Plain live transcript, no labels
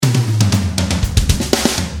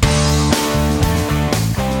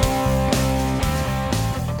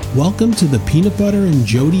Welcome to the Peanut Butter and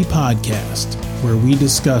Jody podcast, where we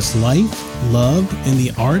discuss life, love, and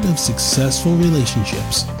the art of successful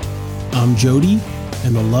relationships. I'm Jody,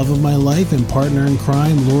 and the love of my life and partner in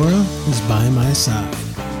crime, Laura, is by my side.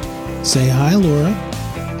 Say hi, Laura.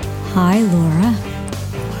 Hi, Laura.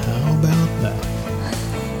 How about that?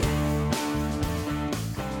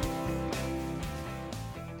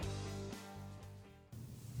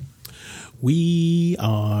 We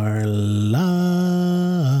are live.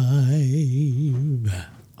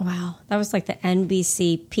 Wow, that was like the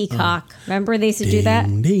NBC Peacock. Remember they used to do that?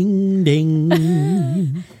 Ding,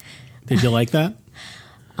 ding. Did you like that?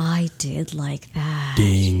 I did like that.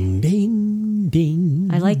 Ding, ding, ding.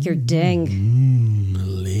 I like your ding.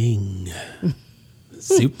 Ling.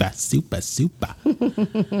 Super, super, super.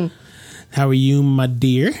 How are you, my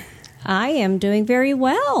dear? I am doing very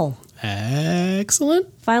well. Excellent.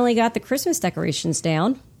 Finally got the Christmas decorations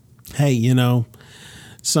down. Hey, you know,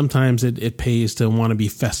 sometimes it pays to want to be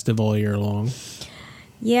festive all year long.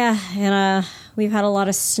 Yeah, and we've had a lot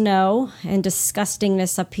of snow and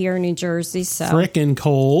disgustingness up here in New Jersey. So Frickin'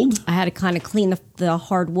 cold. I had to kind of clean the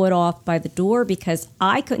hard wood off by the door because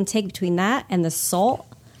I couldn't take between that and the salt.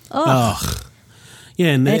 Ugh. Yeah,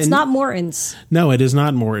 and it's not Morton's. No, it is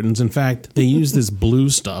not Morton's. In fact, they use this blue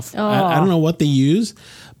stuff. I don't know what they use,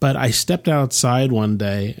 but I stepped outside one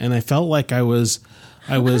day and I felt like I was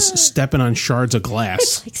stepping on shards of glass.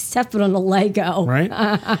 It's like stepping on a Lego. Right?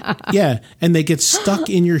 Yeah, and they get stuck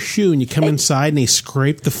in your shoe and you come inside and they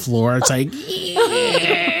scrape the floor. It's like,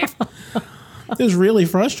 it's really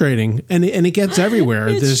frustrating. And it gets everywhere.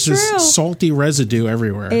 There's true. this salty residue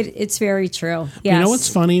everywhere. It's very true. Yes. You know what's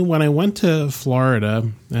funny? When I went to Florida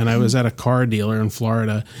and I was at a car dealer in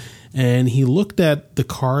Florida, and he looked at the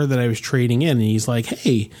car that I was trading in and he's like,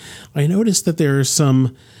 hey, I noticed that there's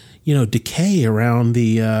some, decay around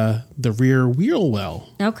the rear wheel well.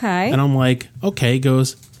 Okay. And I'm like, okay. He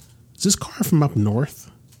goes, is this car from up north?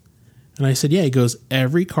 And I said, yeah. He goes,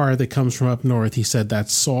 every car that comes from up north, he said, that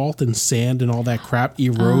salt and sand and all that crap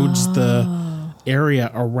erodes the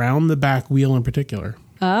area around the back wheel in particular.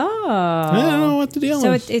 Oh. I don't know what the deal is.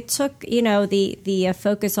 So it took, the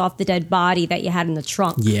focus off the dead body that you had in the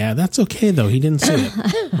trunk. Yeah, that's okay, though. He didn't see it.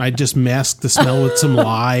 I just masked the smell with some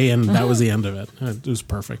lye, and that was the end of it. It was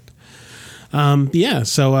perfect.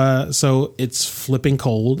 So it's flipping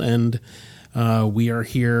cold, and we are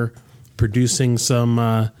here producing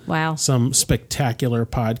some spectacular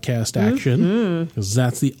podcast action, because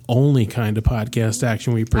that's the only kind of podcast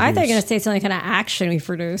action we produce. I thought you were going to say it's the only kind of action we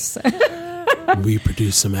produce. We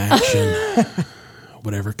produce some action,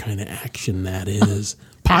 whatever kind of action that is.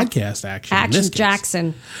 Podcast action. Action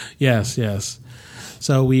Jackson. Yes.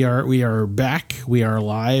 So we are back. We are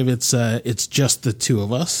live. It's just the two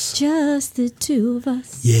of us. Just the two of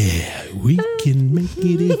us. Yeah, we can make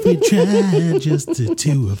it if we try. Just the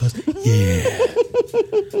two of us. Yeah.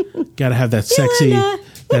 Got to have that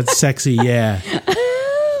sexy. Yeah.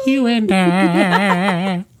 You and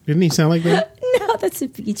I. Didn't he sound like that? No, that's the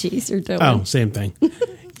Bee Gees are doing. Oh, same thing.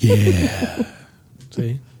 Yeah.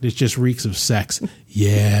 See? It just reeks of sex.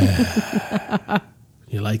 Yeah.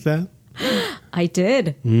 You like that? I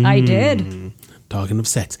did. I did. Talking of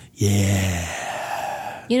sex.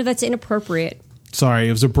 Yeah. That's inappropriate. Sorry,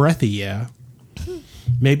 it was a breathy yeah.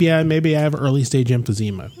 Maybe I have early stage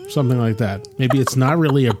emphysema. Something like that. Maybe it's not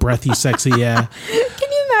really a breathy, sexy yeah.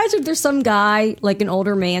 Can you imagine if there's some guy, like an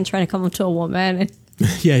older man, trying to come up to a woman and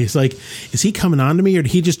yeah, he's like, is he coming on to me or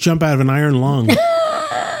did he just jump out of an iron lung?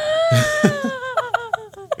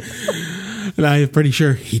 And I'm pretty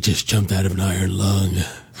sure he just jumped out of an iron lung.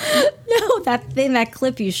 No, that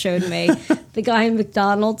clip you showed me, the guy in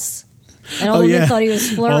McDonald's, and all the women thought he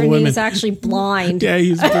was flirting. He was actually blind. Yeah,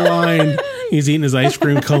 he's blind. He's eating his ice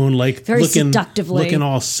cream cone, like very seductively, looking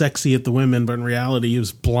all sexy at the women, but in reality, he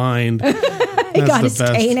was blind. He got his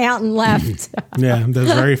cane out and left. Yeah,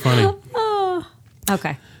 that's very funny.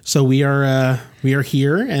 Okay. So we are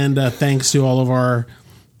here, and thanks to all of our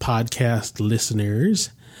podcast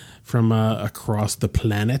listeners from across the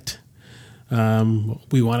planet.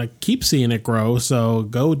 We want to keep seeing it grow, so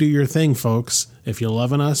go do your thing, folks. If you're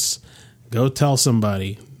loving us, go tell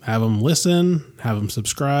somebody. Have them listen, have them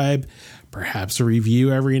subscribe, perhaps a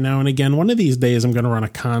review every now and again. One of these days, I'm going to run a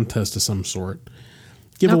contest of some sort.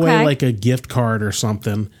 Give away like a gift card or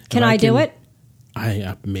something. Can I do it?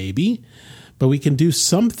 Maybe. But we can do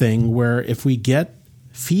something where if we get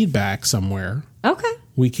feedback somewhere,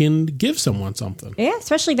 we can give someone something. Yeah,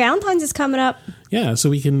 especially Valentine's is coming up. Yeah,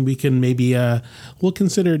 so we can maybe we'll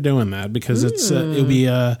consider doing that because it'll be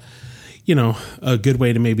a good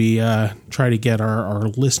way to maybe try to get our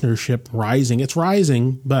listenership rising. It's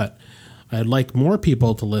rising, but I'd like more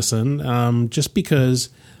people to listen, just because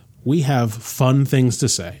we have fun things to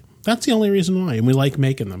say. That's the only reason why, and we like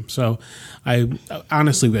making them. So I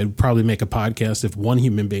honestly would probably make a podcast if one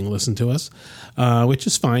human being listened to us, which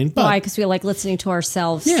is fine. But why? Because we like listening to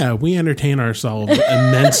ourselves. Yeah, we entertain ourselves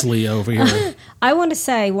immensely over here. I want to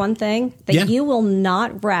say one thing, that you will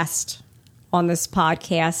not rest on this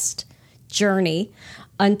podcast journey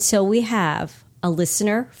until we have a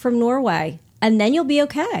listener from Norway, and then you'll be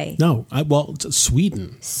okay. No, it's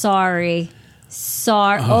Sweden. Sorry.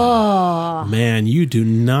 Oh, man, you do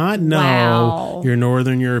not know your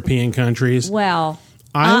Northern European countries. Well,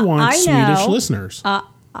 I want Swedish listeners.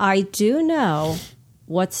 I do know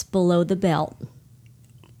what's below the belt.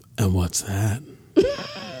 And what's that?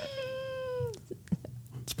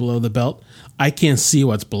 What's below the belt? I can't see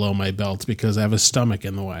what's below my belt because I have a stomach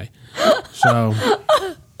in the way. So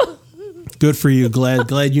good for you.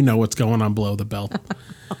 Glad you know what's going on below the belt.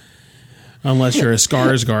 Unless you're a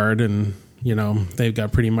Skarsgård and they've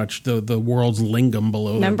got pretty much the world's lingam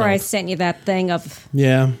below. Remember, their belt. I sent you that thing of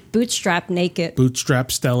bootstrap naked, bootstrap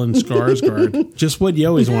Stellan Skarsgård. Just what you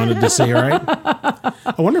always wanted to see, right?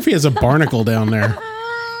 I wonder if he has a barnacle down there.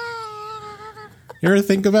 You ever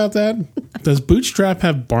think about that? Does Bootstrap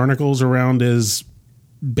have barnacles around his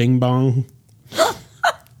bing bong?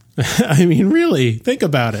 I mean, really, think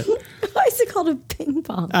about it. Why is it called a bing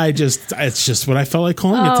bong? It's just what I felt like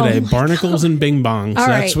calling it today. Barnacles and bing bongs. All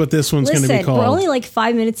That's what this one's going to be called. We're only like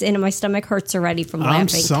 5 minutes in and my stomach hurts already from laughing. I'm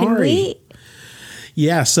sorry.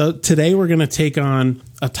 Yeah, so today we're going to take on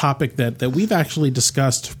a topic that we've actually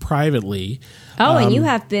discussed privately. Oh, and you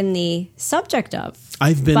have been the subject of.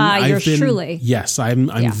 I've been truly. Yes, I'm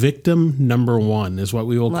victim number one is what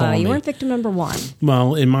we will call me. You weren't victim number one.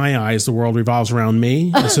 Well, in my eyes, the world revolves around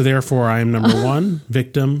me, so therefore I am number one,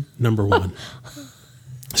 victim number one.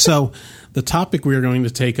 So the topic we are going to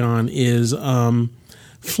take on is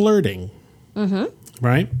flirting,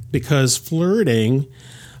 right? Because flirting,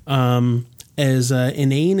 as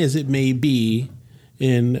inane as it may be,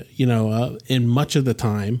 in much of the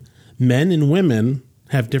time, men and women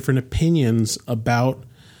have different opinions about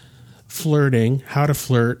flirting, how to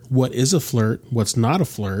flirt, what is a flirt, what's not a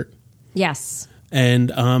flirt. Yes.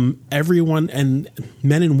 And everyone, and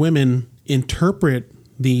men and women interpret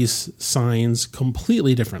these signs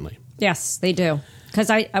completely differently. Yes, they do.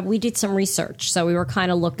 Because we did some research, so we were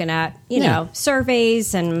kind of looking at,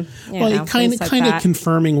 surveys and, kind of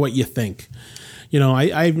confirming what you think.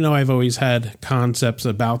 I know I've always had concepts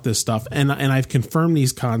about this stuff, and I've confirmed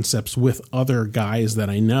these concepts with other guys that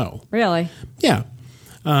I know. Really? Yeah.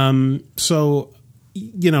 So,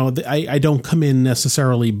 I don't come in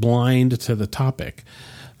necessarily blind to the topic,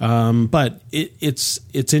 but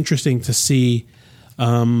it's interesting to see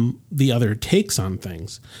the other takes on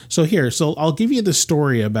things. So I'll give you the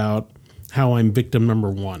story about how I'm victim number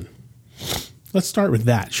one. Let's start with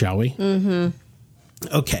that, shall we? Mm-hmm.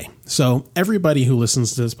 Okay, so everybody who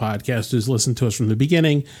listens to this podcast, who's listened to us from the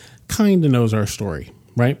beginning, kind of knows our story,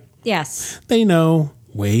 right? Yes. They know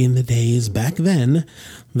way in the days back then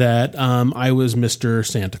that I was Mr.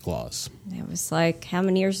 Santa Claus. It was like, how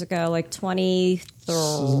many years ago? Like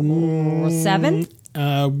 27?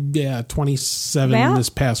 27 this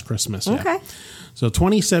past Christmas. Yeah. Okay. So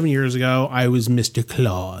 27 years ago, I was Mr.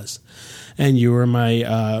 Claus, and you were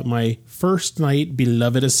my first night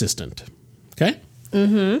beloved assistant. Okay?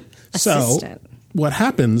 Mm-hmm. Assistant. So what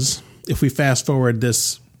happens if we fast forward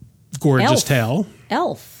this gorgeous tale?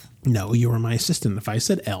 Elf. No, you were my assistant. If I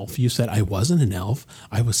said elf, you said I wasn't an elf.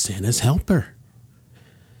 I was Santa's helper.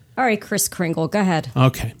 All right, Kris Kringle, go ahead.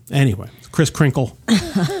 Okay. Anyway, Kris Krinkle.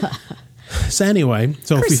 So anyway,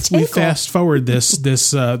 if we fast forward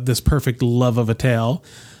this perfect love of a tale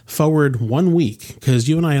forward 1 week, because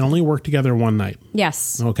you and I only worked together one night.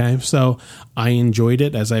 Yes. Okay. So I enjoyed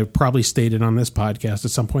it, as I've probably stated on this podcast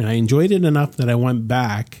at some point. I enjoyed it enough that I went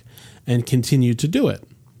back and continued to do it.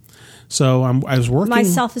 So I was working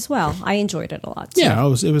myself as well. I enjoyed it a lot too. Yeah, it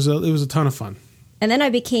was a ton of fun. And then I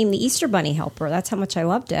became the Easter Bunny helper. That's how much I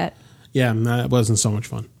loved it. Yeah, that wasn't so much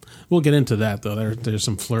fun. We'll get into that though. There's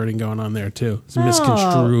some flirting going on there too. Some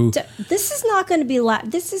misconstrued. This is not going to be.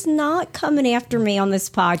 This is not coming after me on this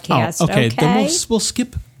podcast. Oh, okay. Then we'll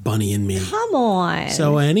skip Bunny and me. Come on.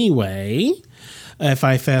 So anyway, if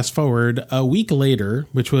I fast forward a week later,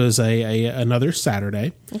 which was another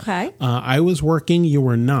Saturday. Okay. I was working. You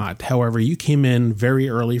were not. However, you came in very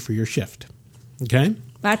early for your shift. Okay.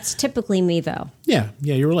 That's typically me, though. Yeah.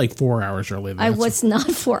 You were like 4 hours early. I was not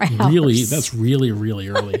 4 hours. Really? That's really, really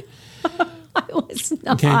early. I was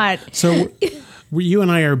not. Okay. So you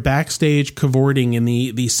and I are backstage cavorting in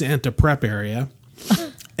the Santa prep area.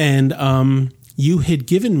 And you had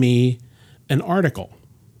given me an article,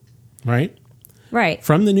 right? Right.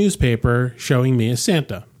 From the newspaper showing me as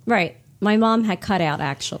Santa. Right. My mom had cut out,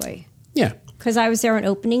 actually. Yeah. Because I was there on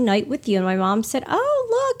opening night with you, and my mom said,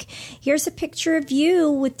 oh, look, here's a picture of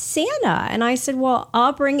you with Santa. And I said, well,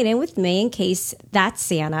 I'll bring it in with me in case that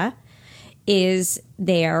Santa is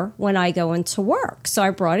there when I go into work. So I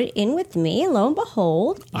brought it in with me, and lo and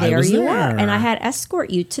behold, there you are. And I had escort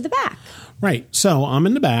you to the back. Right. So I'm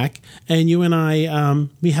in the back, and you and I,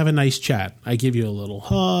 we have a nice chat. I give you a little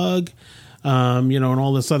hug, and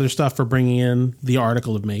all this other stuff for bringing in the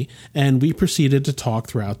article of me. And we proceeded to talk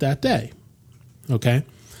throughout that day. Okay.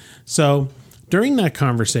 So during that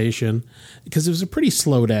conversation, because it was a pretty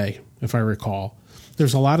slow day, if I recall,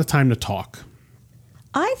 there's a lot of time to talk.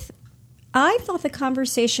 I thought the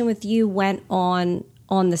conversation with you went on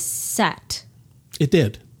the set. It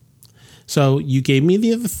did. So you gave me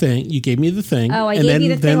the thing. You gave me the thing. Oh, I gave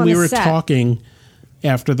you the thing on the set. Then we were talking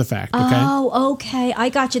after the fact. Okay. Oh, okay. I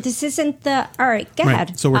got you. This isn't the. All right. Go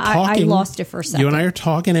ahead. So we're talking. I lost it for a second. You and I are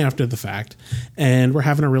talking after the fact, and we're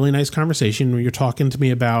having a really nice conversation where you're talking to me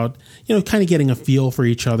about, kind of getting a feel for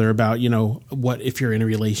each other about, what if you're in a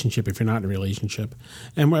relationship, if you're not in a relationship.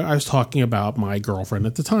 And I was talking about my girlfriend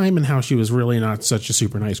at the time and how she was really not such a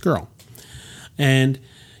super nice girl. And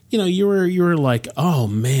you were like, oh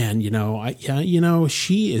man,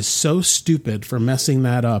 she is so stupid for messing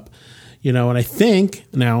that up. And I think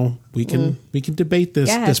now we can debate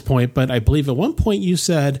this point, but I believe at one point you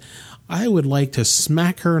said, I would like to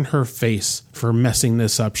smack her in her face for messing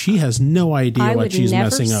this up. She has no idea what she's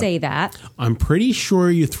messing up. I would never say that. I'm pretty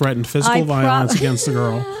sure you threatened physical violence against the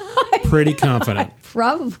girl. Pretty confident. I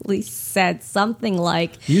probably said something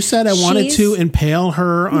like, you said I wanted to impale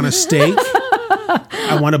her on a stake.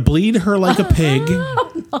 I want to bleed her like a pig.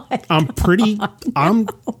 I'm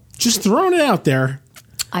just throwing it out there.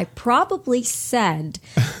 I probably said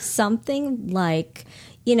something like,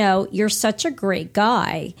 you're such a great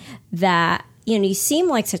guy that, you seem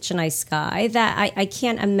like such a nice guy that I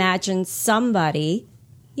can't imagine somebody,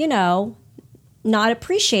 not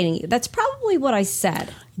appreciating you. That's probably what I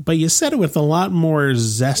said. But you said it with a lot more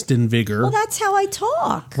zest and vigor. Well, that's how I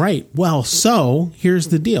talk. Right. Well, so here's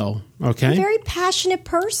the deal. Okay. I'm a very passionate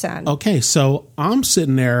person. Okay. So I'm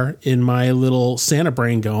sitting there in my little Santa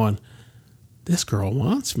brain going, this girl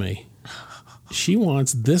wants me. She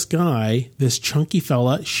wants this guy, this chunky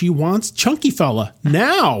fella. She wants chunky fella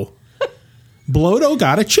now. Blodo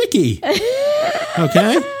got a chickie.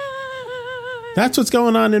 Okay? That's what's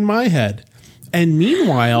going on in my head. And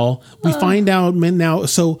meanwhile, we find out now,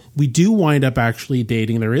 so we do wind up actually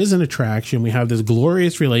dating. There is an attraction. We have this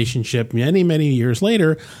glorious relationship many, many years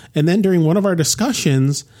later. And then during one of our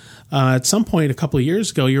discussions, at some point a couple of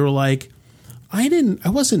years ago, you were like, I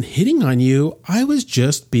wasn't hitting on you. I was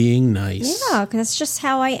just being nice. Yeah, because that's just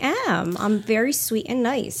how I am. I'm very sweet and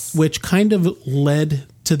nice. Which kind of led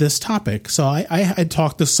to this topic. So I had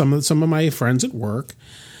talked to some of my friends at work,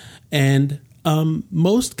 and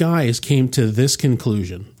most guys came to this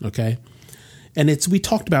conclusion, okay? And we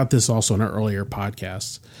talked about this also in our earlier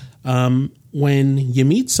podcasts. When you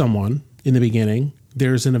meet someone in the beginning,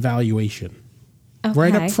 there's an evaluation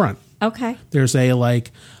right up front. Okay. There's a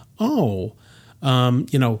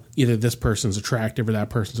either this person's attractive or that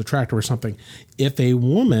person's attractive or something. If a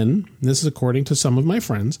woman, this is according to some of my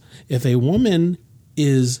friends, if a woman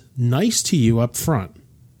is nice to you up front,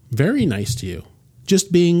 very nice to you,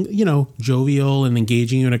 just being, jovial and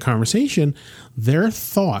engaging you in a conversation, their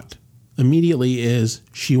thought immediately is,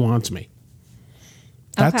 she wants me.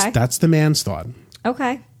 That's the man's thought.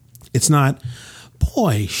 Okay. It's not,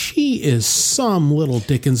 boy, she is some little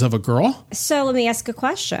dickens of a girl. So let me ask a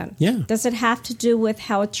question. Yeah. Does it have to do with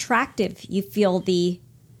how attractive you feel the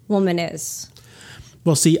woman is?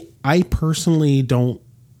 Well, see, I personally don't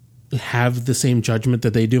have the same judgment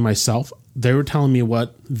that they do myself. They were telling me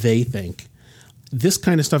what they think. This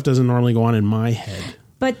kind of stuff doesn't normally go on in my head.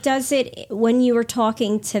 But does it, when you were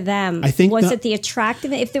talking to them, it the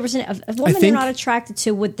attractive? If there was a woman they're not attracted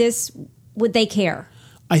to, would they care?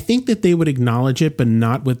 I think that they would acknowledge it, but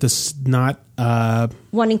not with this,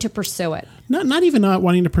 wanting to pursue it. Not even not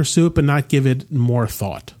wanting to pursue it, but not give it more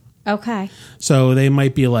thought. Okay. So they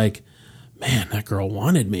might be like, man, that girl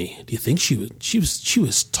wanted me. Do you think she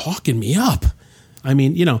was talking me up? I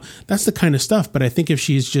mean, that's the kind of stuff. But I think if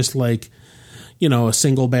she's just like, a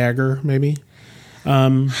single bagger, maybe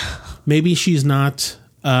she's not.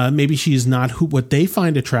 Maybe she's not what they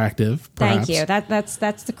find attractive. Perhaps. Thank you.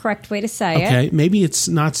 That's the correct way to say it. Okay. Maybe it's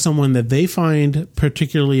not someone that they find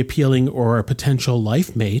particularly appealing or a potential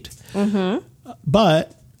life mate. Mm-hmm.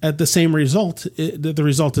 But at the same result, the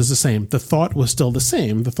result is the same. The thought was still the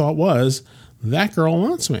same. The thought was, that girl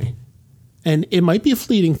wants me. And it might be a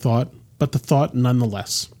fleeting thought, but the thought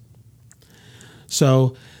nonetheless.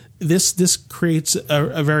 So this creates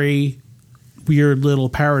a very weird little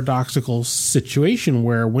paradoxical situation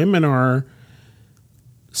where women are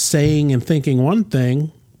saying and thinking one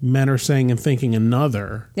thing, men are saying and thinking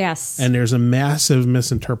another. Yes. And there's a massive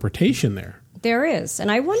misinterpretation there. There is.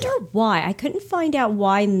 And I wonder why. I couldn't find out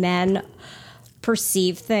why men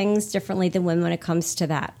perceive things differently than women when it comes to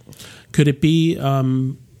that. Could it be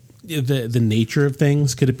the nature of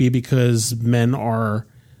things? Could it be because men are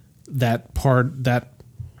that part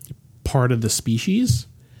of the species?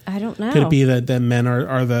 I don't know. Could it be that men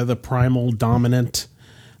are the primal dominant?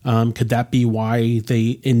 Could that be why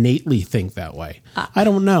they innately think that way? I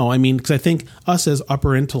don't know. I mean, because I think us as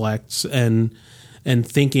upper intellects and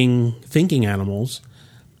thinking animals,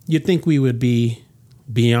 you'd think we would be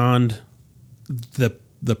beyond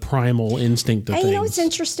the primal instinct of things. You know what's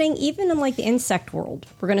interesting? Even in like the insect world,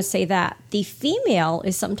 we're going to say that the female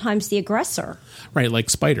is sometimes the aggressor. Right, like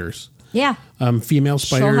spiders. Yeah. Female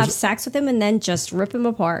spiders. She'll have sex with him and then just rip him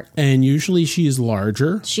apart. And usually she's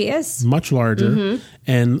larger. She is. Much larger. Mm-hmm.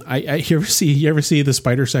 And you ever see the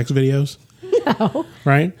spider sex videos? No.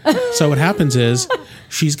 Right? So what happens is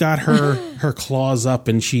she's got her claws up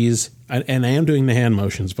and and I am doing the hand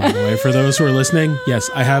motions, by the way, for those who are listening. Yes,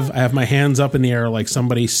 I have my hands up in the air like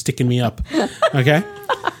somebody's sticking me up. Okay?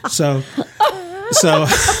 So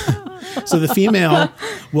the female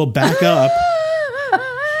will back up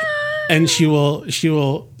and she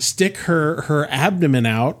will stick her abdomen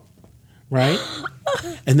out, right?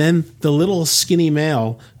 And then the little skinny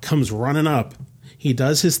male comes running up. He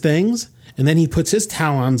does his things, and then he puts his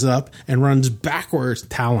talons up and runs backwards.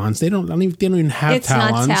 Talons. They don't even have it's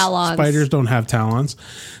talons. Not talons. Spiders don't have talons.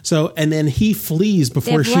 So, and then he flees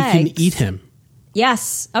before she can eat him.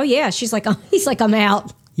 Yes. Oh yeah. He's like, I'm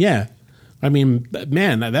out. Yeah. I mean,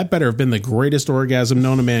 man, that better have been the greatest orgasm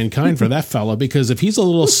known to mankind for that fella, because if he's a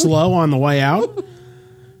little slow on the way out,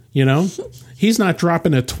 he's not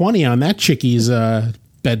dropping a 20 on that chickie's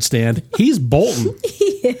bedstand. He's bolting.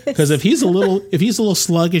 Because if he's a little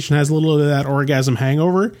sluggish and has a little of that orgasm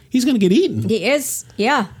hangover, he's going to get eaten. He is.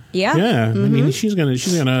 Yeah. Yeah. Yeah. Mm-hmm. I mean, she's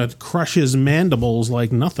gonna crush his mandibles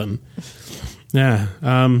like nothing. Yeah.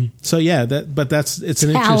 So yeah, it's an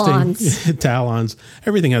interesting talons.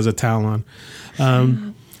 Everything has a talon.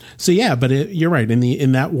 So yeah, but you're right.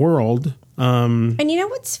 In that world, and you know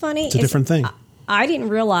what's funny? It's a different thing. I didn't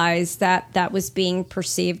realize that was being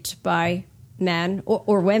perceived by men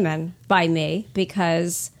or women by me,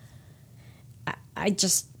 because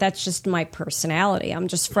that's just my personality. I'm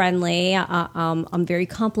just friendly. I'm very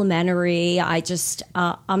complimentary. I'm just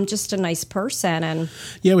a nice person. And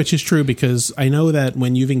yeah, which is true, because I know that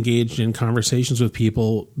when you've engaged in conversations with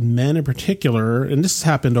people, men in particular, and this has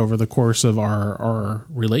happened over the course of our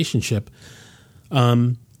relationship,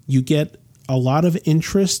 you get a lot of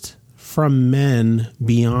interest from men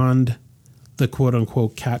beyond the quote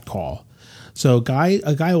unquote catcall. So a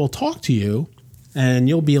guy will talk to you and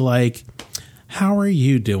you'll be like, "How are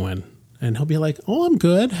you doing?" And he'll be like, "Oh, I'm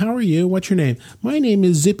good. How are you? What's your name?" "My name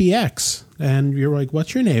is Zippy X." And you're like,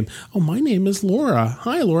 "What's your name?" "Oh, my name is Laura."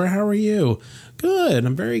 "Hi, Laura. How are you?" "Good.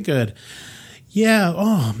 I'm very good." "Yeah.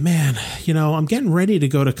 Oh, man. I'm getting ready to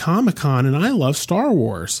go to Comic-Con and I love Star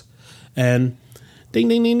Wars." And ding,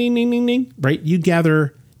 ding, ding, ding, ding, ding, ding. Right? You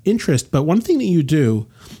gather interest. But one thing that you do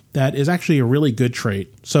that is actually a really good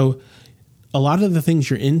trait. So a lot of the things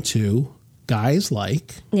you're into, guys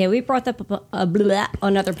like. Yeah, we brought that up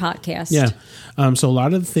another podcast. Yeah. So a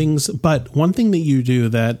lot of the things, but one thing that you do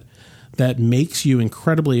that makes you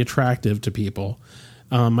incredibly attractive to people,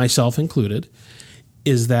 myself included,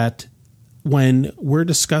 is that when we're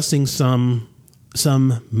discussing some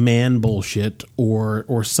man bullshit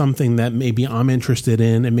or something that maybe I'm interested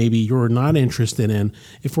in and maybe you're not interested in,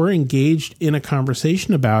 if we're engaged in a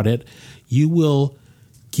conversation about it, you will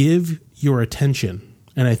give your attention.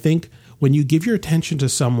 And I think when you give your attention to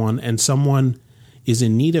someone and someone is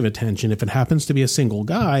in need of attention, if it happens to be a single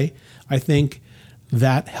guy, I think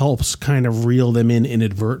that helps kind of reel them in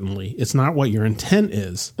inadvertently. It's not what your intent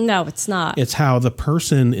is. No, it's not. It's how the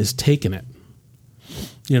person is taking it.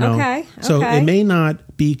 Okay. So it may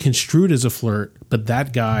not be construed as a flirt, but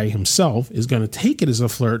that guy himself is going to take it as a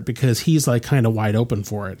flirt because he's like kind of wide open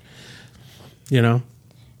for it.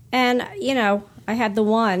 And, I had the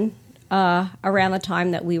one around the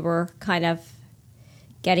time that we were kind of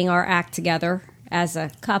getting our act together as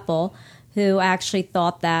a couple who actually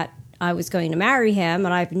thought that I was going to marry him,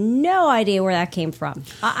 and I have no idea where that came from.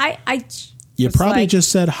 You probably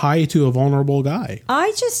just said hi to a vulnerable guy.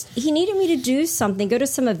 He needed me to do something, go to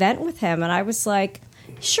some event with him, and I was like,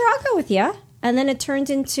 sure, I'll go with you. And then it turned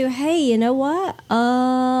into, hey, you know what?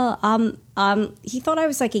 He thought I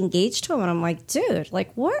was like engaged to him, and I'm like, dude,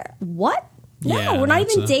 like what? No, Yeah, we're not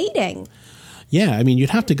even dating. Yeah, I mean,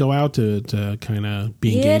 you'd have to go out to kind of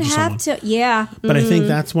be engaged with someone. You'd have to, yeah. But I think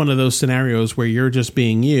that's one of those scenarios where you're just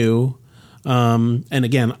being you. And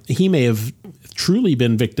again, he may have truly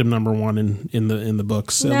been victim number one in the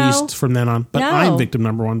books, at least from then on. But I'm victim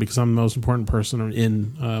number one because I'm the most important person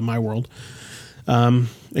in my world,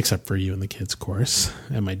 except for you and the kids, of course,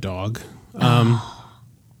 and my dog.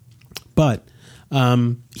 But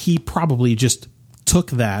he probably just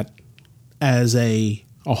took that as a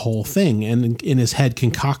whole thing, and in his head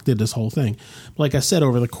concocted this whole thing. Like I said,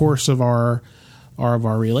 over the course of our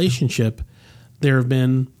relationship, there have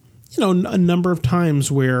been, a number of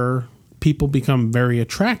times where people become very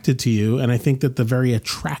attracted to you, and I think that the very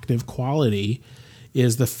attractive quality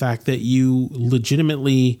is the fact that you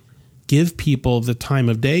legitimately give people the time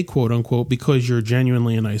of day, quote unquote, because you're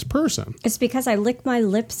genuinely a nice person. It's because I lick my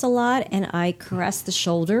lips a lot and I caress the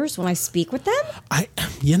shoulders when I speak with them.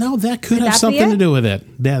 That could have something to do with it.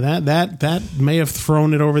 Yeah, that may have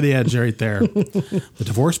thrown it over the edge right there. The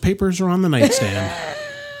divorce papers are on the nightstand.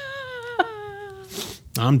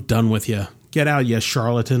 I'm done with you. Get out, you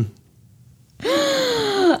charlatan.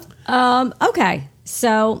 Okay,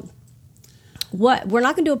 so we're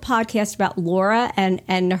not going to do a podcast about Laura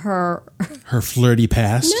and her flirty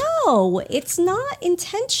past. No, it's not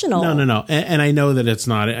intentional. No. And I know that it's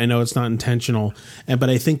not. I know it's not intentional. But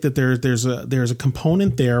I think that there's a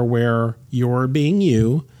component there where you're being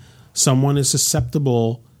you. Someone is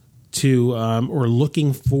susceptible to or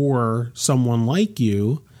looking for someone like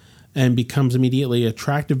you, and becomes immediately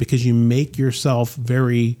attractive because you make yourself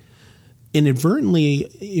very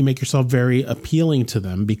very appealing to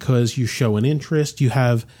them because you show an interest. You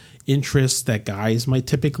have interests that guys might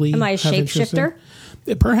typically. Am I a shapeshifter?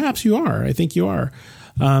 Perhaps you are. I think you are.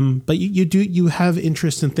 But you have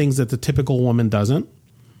interest in things that the typical woman doesn't,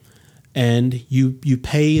 and you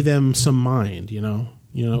pay them some mind. I'm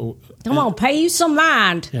gonna pay you some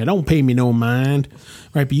mind. Yeah, don't pay me no mind,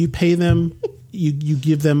 right? But you pay them. You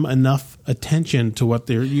give them enough attention to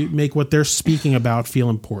you make what they're speaking about feel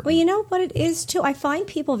important. Well, you know what it is too? I find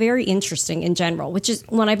people very interesting in general, which is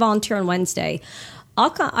when I volunteer on Wednesday.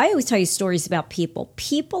 I always tell you stories about people.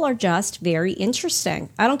 People are just very interesting.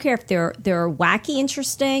 I don't care if they're wacky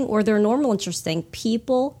interesting or they're normal interesting.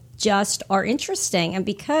 People just are interesting. And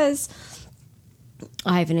because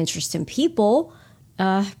I have an interest in people,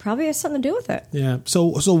 probably has something to do with it. Yeah.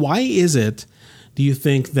 So why is it, do you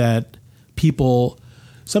think, that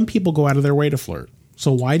some people go out of their way to flirt?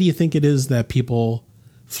 So why do you think it is that people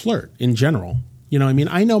flirt in general?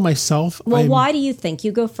 I know myself. Well, why do you think?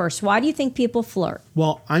 You go first. Why do you think people flirt?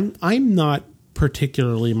 Well, I'm not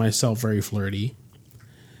particularly myself very flirty.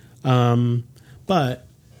 But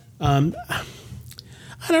I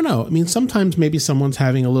don't know. Sometimes maybe someone's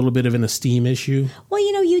having a little bit of an esteem issue. Well,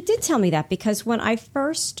 you did tell me that because when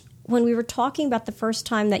we were talking about the first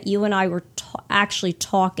time that you and I were actually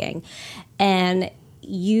talking, and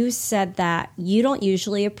you said that you don't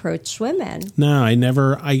usually approach women. No, I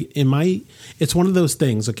never. It's one of those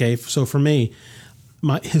things. Okay, so for me,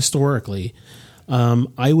 historically,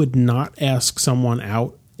 I would not ask someone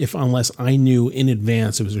out unless I knew in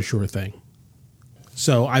advance it was a sure thing.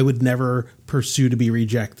 So I would never pursue to be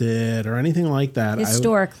rejected or anything like that.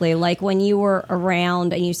 Historically, like when you were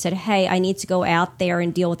around and you said, "Hey, I need to go out there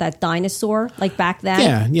and deal with that dinosaur," like back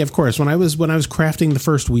then. Yeah, of course. When I was crafting the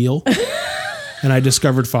first wheel, and I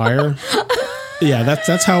discovered fire. Yeah,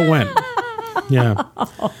 that's how it went. Yeah.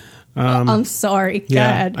 I'm sorry. Go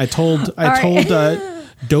ahead. I told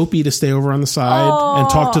Dopey to stay over on the side and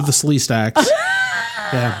talk to the slee stacks.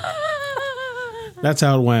 Yeah. That's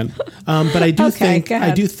how it went. But I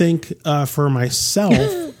do think for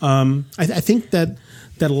myself, I think that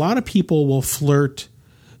a lot of people will flirt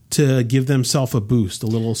to give themselves a boost, a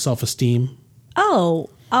little self-esteem. Oh,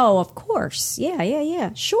 of course.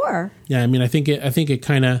 Yeah. Sure. Yeah. I think it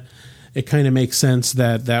kind of makes sense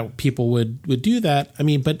that people would do that.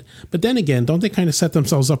 But then again, don't they kind of set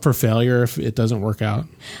themselves up for failure if it doesn't work out?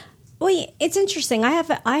 Well, it's interesting. I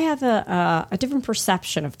have a different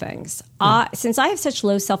perception of things. Since I have such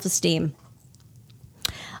low self-esteem,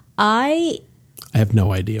 I have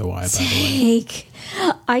no idea why. By the way,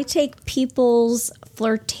 I take people's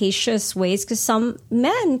flirtatious ways because some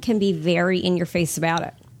men can be very in your face about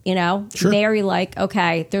it. Sure. Very like,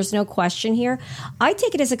 okay, there's no question here. I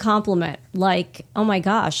take it as a compliment. Like, oh my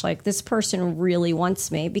gosh, like this person really wants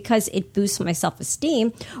me because it boosts my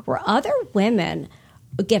self-esteem. Where other women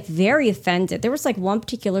get very offended. There was like one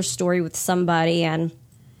particular story with somebody, and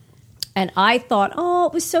And I thought, oh,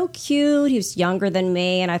 it was so cute. He was younger than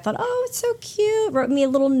me. And I thought, oh, it's so cute. Wrote me a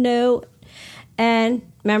little note. And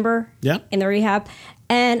remember? Yeah. In the rehab.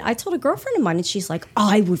 And I told a girlfriend of mine, and she's like,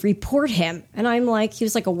 oh, I would report him. And I'm like, he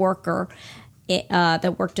was like a worker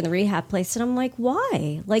that worked in the rehab place. And I'm like,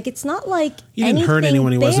 why? Like, it's not like he didn't hurt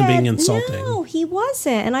anyone. He wasn't being insulting. No, he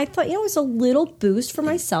wasn't. And I thought, it was a little boost for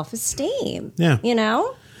my self-esteem. Yeah.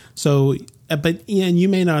 So, but and you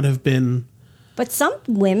may not have been. But some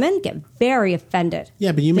women get very offended.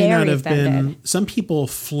 Yeah, but you may not have been. Some people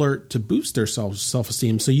flirt to boost their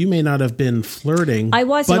self-esteem. So you may not have been flirting. I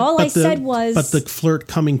wasn't. All I said was. But the flirt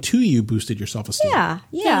coming to you boosted your self-esteem. Yeah.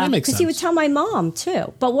 That makes sense. Because he would tell my mom,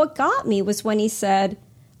 too. But what got me was when he said,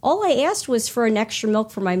 all I asked was for an extra milk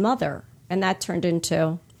for my mother. And that turned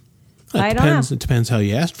into. I don't know. It depends how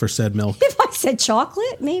you asked for said milk. If I said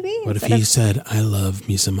chocolate, maybe. What if he said, I love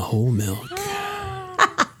me some whole milk?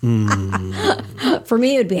 For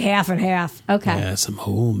me, it would be half and half. Okay. Yeah, some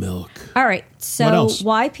whole milk. All right. So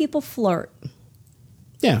why people flirt?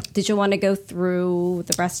 Yeah. Did you want to go through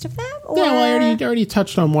the rest of them? Or? Yeah, well, I already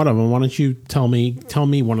touched on one of them. Why don't you tell me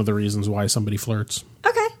one of the reasons why somebody flirts?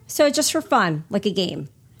 Okay. So just for fun, like a game.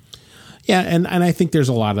 Yeah, and I think there's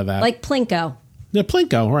a lot of that. Like Plinko. Yeah,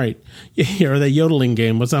 Plinko, right. Yeah, or the yodeling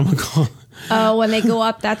game. What's that one called? Oh, when they go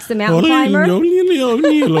up, that's the mountain climber?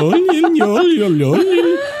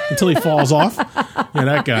 Until he falls off. Yeah,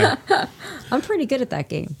 that guy. I'm pretty good at that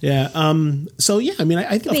game. Yeah. So, yeah, I mean,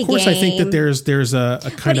 I think that there's a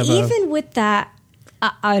kind of But even with that,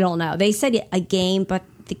 I don't know. They said a game, but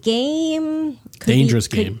the game...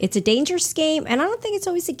 game. It's a dangerous game, and I don't think it's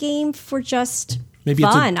always a game for just... Maybe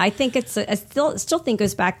fun. I think I still think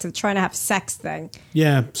goes back to trying to have sex thing.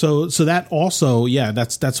 Yeah. So that also,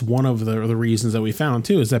 that's one of the reasons that we found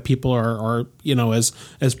too, is that people are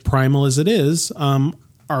as primal as it is, are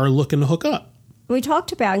looking to hook up. We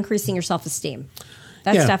talked about increasing your self-esteem.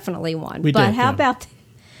 That's definitely one. But how about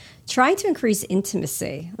trying to increase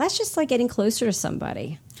intimacy? That's just like getting closer to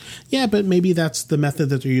somebody. Yeah, but maybe that's the method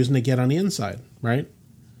that they're using to get on the inside, right?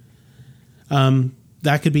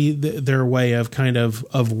 That could be their way of kind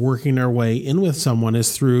of working their way in with someone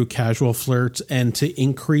is through casual flirts and to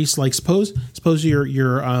increase, like suppose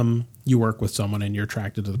you work with someone and you're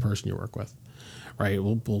attracted to the person you work with, right?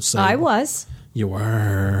 We'll say I was. You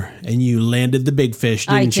were, and you landed the big fish,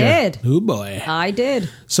 didn't you? I did. Oh boy, I did.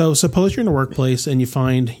 So suppose you're in a workplace and you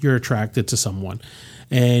find you're attracted to someone,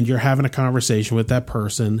 and you're having a conversation with that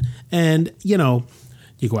person, and you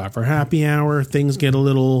go out for happy hour, things get a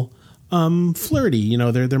little flirty.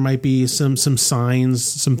 There might be some signs,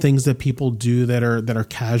 some things that people do that are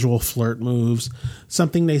casual flirt moves.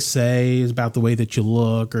 Something they say is about the way that you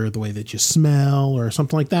look or the way that you smell or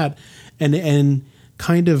something like that, and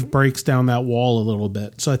kind of breaks down that wall a little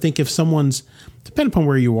bit. So I think if someone's, depending upon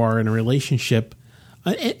where you are in a relationship,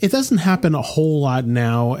 it doesn't happen a whole lot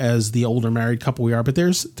now as the older married couple we are, but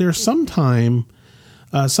there's sometimes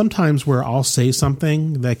where I'll say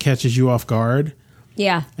something that catches you off guard.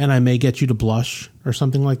 Yeah. And I may get you to blush or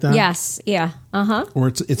something like that. Yes. Yeah. Uh-huh. Or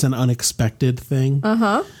it's an unexpected thing.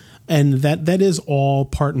 Uh-huh. And that is all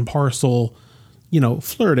part and parcel,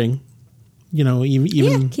 flirting.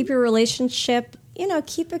 Even keep your relationship,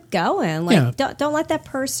 keep it going. Like don't let that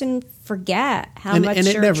person forget how much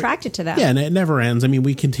you're attracted to them. Yeah, and it never ends. I mean,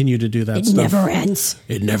 we continue to do that stuff. It never ends.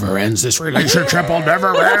 It never ends. This relationship will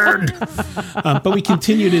never end. But we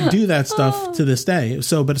continue to do that stuff to this day.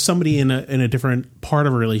 So, but somebody in a different part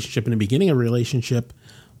of a relationship, in the beginning of a relationship,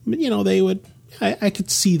 they would. I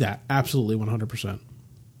could see that absolutely 100%.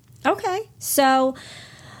 Okay, so.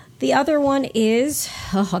 The other one is,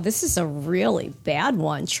 this is a really bad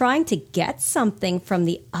one, trying to get something from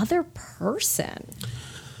the other person.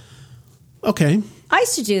 Okay. I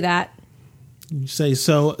used to do that. You say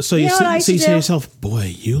so you say to yourself,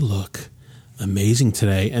 boy, you look amazing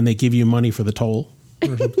today, and they give you money for the toll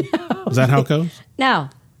or something? No. Is that how it goes? No.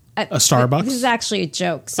 A Starbucks? This is actually a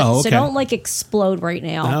joke. So don't explode right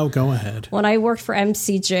now. Oh, go ahead. When I worked for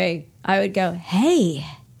MCJ, I would go, hey,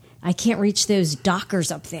 I can't reach those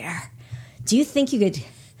dockers up there. Do you think you could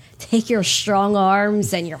take your strong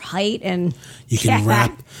arms and your height and you can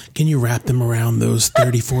wrap them around those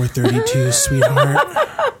 34, 32, sweetheart?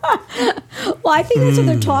 Well, I think that's what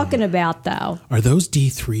they're talking about, though. Are those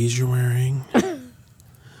D3s you're wearing?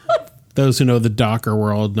 Those who know the Docker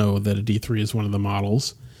world know that a D3 is one of the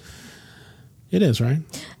models. It is, right?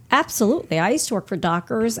 Absolutely. I used to work for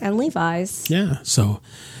Dockers and Levi's. Yeah. So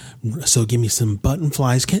give me some button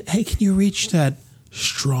flies. Can you reach that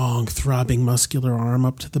strong, throbbing, muscular arm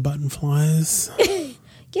up to the button flies? You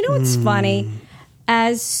know what's funny?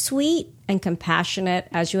 as sweet and compassionate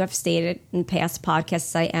as you have stated in past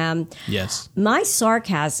podcasts I am, yes, my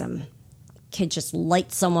sarcasm can just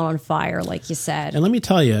light someone on fire, like you said. And let me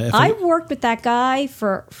tell you, if I worked with that guy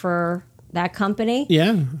for that company.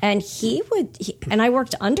 Yeah. And and I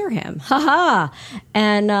worked under him. Haha.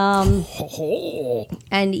 And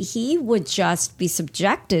and he would just be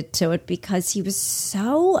subjected to it because he was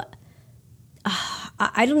so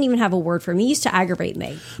I don't even have a word for him. He used to aggravate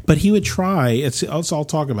me. But he would try. I'll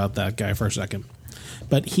talk about that guy for a second.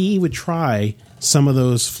 But he would try some of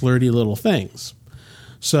those flirty little things.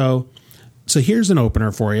 So here's an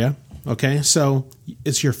opener for you. Okay, so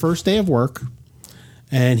it's your first day of work,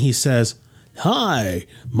 and he says, "Hi,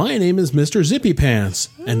 my name is Mr. Zippy Pants,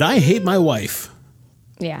 and I hate my wife."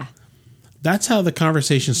 Yeah, that's how the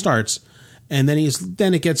conversation starts, and then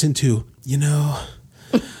it gets into,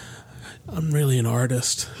 I'm really an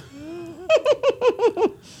artist.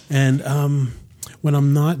 And when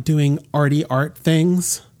I'm not doing arty art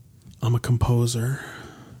things, I'm a composer.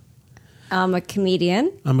 I'm a comedian.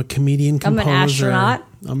 I'm a comedian composer. I'm an astronaut.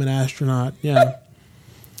 I'm an astronaut, yeah.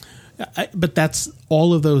 But that's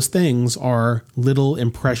all of those things are little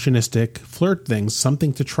impressionistic flirt things,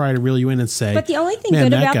 something to try to reel you in and say, but the only thing man,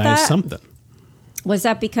 good that about guy's that something. Was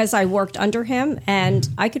that because I worked under him and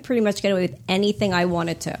I could pretty much get away with anything I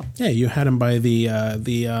wanted to. Yeah, you had him by the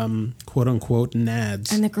quote unquote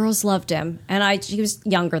nads. And the girls loved him. And he was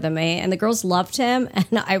younger than me, and the girls loved him,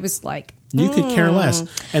 and I was like, you could care less.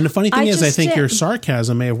 And the funny thing is, I think your did.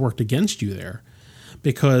 sarcasm may have worked against you there,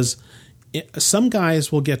 because some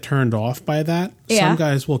guys will get turned off by that. Yeah. Some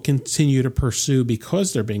guys will continue to pursue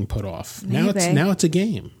because they're being put off. Maybe. Now it's a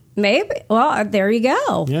game. Maybe. Well, there you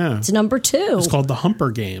go. Yeah. It's number 2. It's called the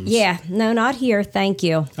Humper Games. Yeah. No, not here. Thank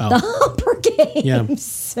you. Oh. The Humper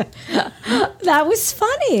Games. Yeah. That was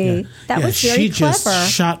funny. Yeah. That was very clever. She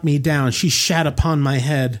just shot me down. She shat upon my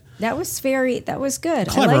head. That was good.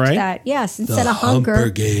 Clever, I liked right? that. Yes. Instead the of hunker. Humper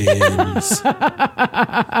Games.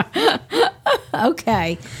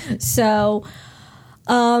 Okay. So,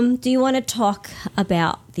 do you want to talk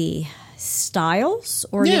about the styles,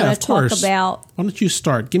 or do you want to talk about? Why don't you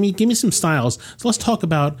start? Give me some styles. So let's talk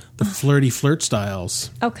about the flirty flirt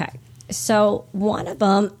styles. Okay, so one of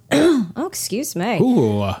them. Oh, excuse me.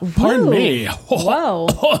 Ooh, pardon me.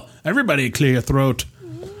 Whoa! Everybody, clear your throat.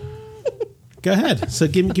 Go ahead. So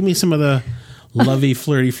give me some of the lovey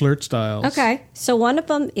flirty flirt styles. Okay, so one of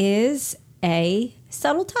them is a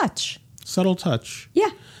subtle touch. Subtle touch.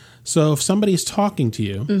 Yeah. So if somebody's talking to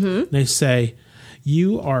you, they say,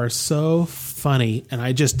 "You are so funny," and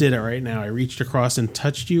I just did it right now. I reached across and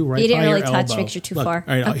touched you right by your elbow. You didn't really touch because you're too far.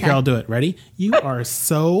 All right, okay. Here, I'll do it. Ready? You are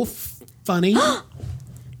so funny.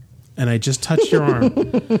 And I just touched your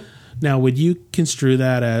arm. Now, would you construe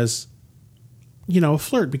that as, a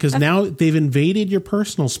flirt? Because now they've invaded your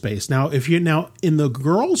personal space. Now, if you're now in the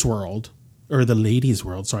girls' world, or the ladies'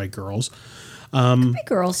 world, sorry, girls. Could be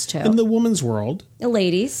girls, too. In the woman's world. The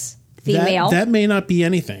ladies. Female. That may not be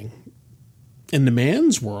anything. In the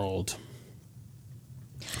man's world,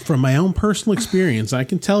 from my own personal experience, I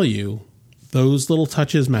can tell you those little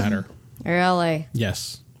touches matter. Really?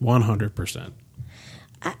 Yes, 100%.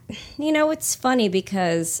 It's funny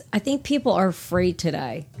because I think people are afraid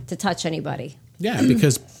today to touch anybody. Yeah,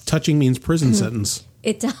 because touching means prison sentence.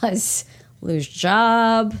 It does. Lose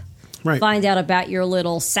job. Right. Find out about your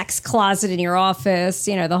little sex closet in your office.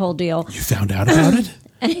 The whole deal. You found out about it?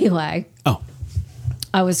 Anyway. Oh.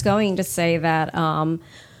 I was going to say that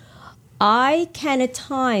I can at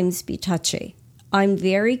times be touchy. I'm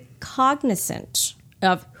very cognizant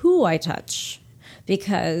of who I touch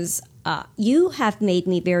because you have made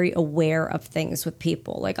me very aware of things with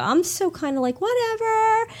people. Like, I'm so kind of like,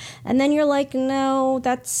 whatever. And then you're like, no,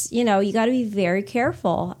 that's, you got to be very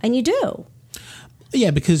careful. And you do.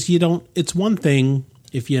 Yeah, because it's one thing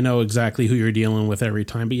if you know exactly who you're dealing with every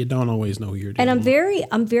time, but you don't always know who you're dealing with. And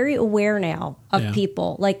I'm very aware now of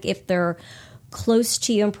people. Like if they're close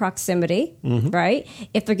to you in proximity, right?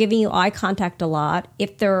 If they're giving you eye contact a lot,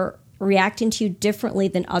 if they're reacting to you differently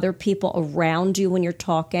than other people around you when you're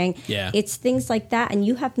talking. Yeah. It's things like that. And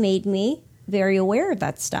you have made me very aware of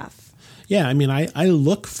that stuff. Yeah, I mean, I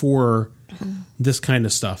look for this kind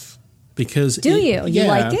of stuff because... Do you? You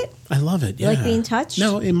like it? I love it, You like being touched?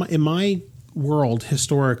 No, in my world,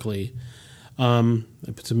 historically, to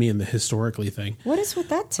me in the historically thing... What is with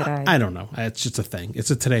that today? I don't know. It's just a thing. It's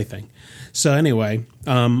a today thing. So anyway,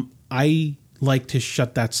 I like to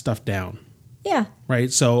shut that stuff down. Yeah.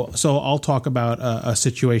 Right? So I'll talk about a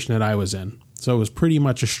situation that I was in. So it was pretty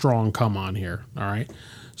much a strong come on here. All right?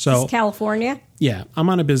 So it's California? Yeah. I'm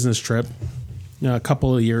on a business trip a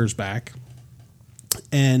couple of years back.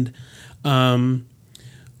 And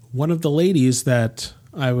one of the ladies that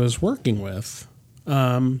I was working with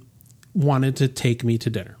wanted to take me to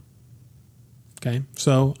dinner. Okay,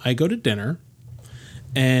 so I go to dinner,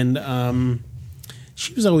 and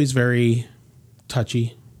she was always very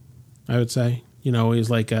touchy, I would say. Always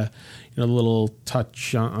like a little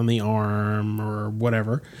touch on the arm or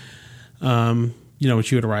whatever. When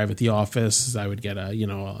she would arrive at the office, I would get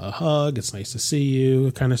a hug. It's nice to see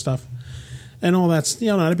you, kind of stuff, and all that's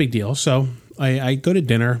not a big deal. So I go to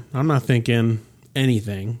dinner. I'm not thinking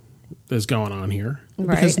anything is going on here.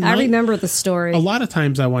 Right. I remember the story. A lot of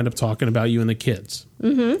times I wind up talking about you and the kids,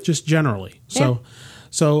 just generally. Yeah.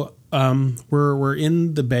 So we're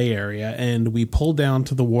in the Bay Area, and we pull down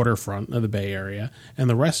to the waterfront of the Bay Area, and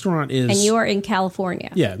the restaurant is... And you are in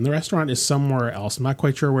California. Yeah, and the restaurant is somewhere else. I'm not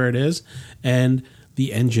quite sure where it is, and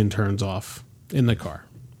the engine turns off in the car.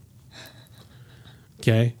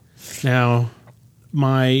 Okay? Now,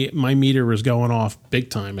 my meter was going off big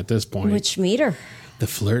time at this point. Which meter? The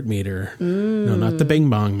flirt meter. No, not the bing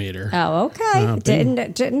bong meter. Oh, okay.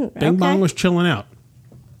 Didn't. Bing bong was chilling out.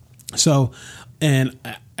 So, and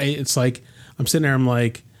it's like, I'm sitting there, I'm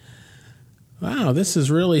like, wow, this is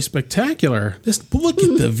really spectacular. Look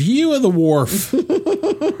at the view of the wharf.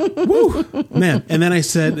 Woo, man. And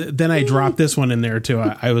then I dropped this one in there too.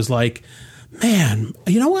 I was like, man,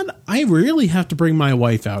 you know what? I really have to bring my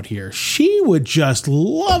wife out here. She would just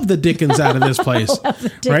love the dickens out of this place. Love the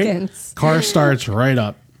dickens. Right? Car starts right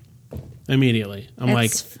up immediately. I'm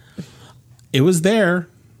like, it was there,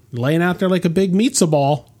 laying out there like a big pizza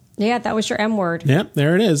ball. Yeah, that was your M word. Yep,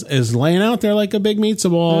 there it is laying out there like a big pizza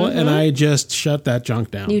ball, and I just shut that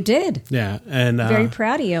junk down. You did. Yeah, and very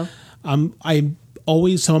proud of you. I'm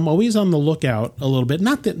always on the lookout a little bit.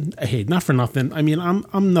 Not for nothing. I mean,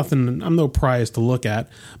 I'm nothing. I'm no prize to look at.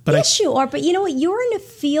 But yes, you are. But you know what? You're in a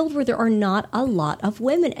field where there are not a lot of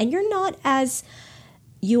women, and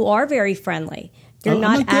you are very friendly. You're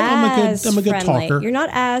not as I'm a good friendly. talker.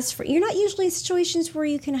 You're not usually in situations where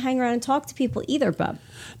you can hang around and talk to people either, bub.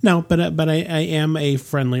 No, but I am a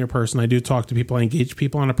friendlier person. I do talk to people. I engage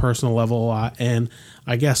people on a personal level a lot. And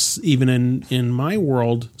I guess even in my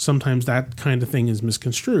world, sometimes that kind of thing is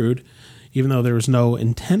misconstrued, even though there was no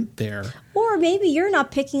intent there. Or maybe you're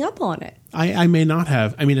not picking up on it. I may not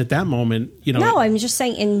have. I mean, at that moment, No, I'm just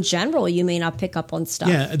saying in general, you may not pick up on stuff.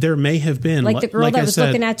 Yeah, there may have been. Like the girl that was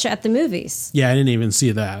looking at you at the movies. Yeah, I didn't even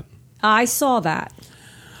see that. I saw that.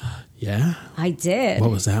 Yeah? I did. What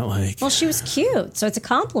was that like? Well, she was cute, so it's a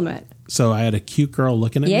compliment. So I had a cute girl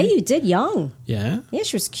looking at me? Yeah, you did, young. Yeah? Yeah,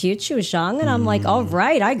 she was cute. She was young, and I'm like, all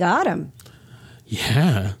right, I got him.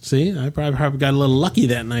 Yeah. See, I probably got a little lucky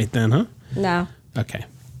that night then, huh? No. Okay.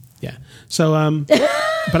 Yeah. So,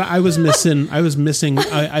 but I must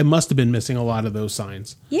have been missing a lot of those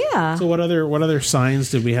signs. Yeah. So what other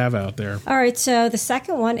signs did we have out there? All right. So the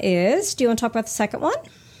second one is, do you want to talk about the second one?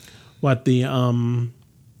 What, the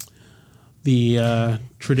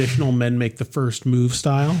traditional men make the first move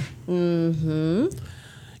style? Mm-hmm.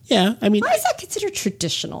 Yeah. I mean, why is that considered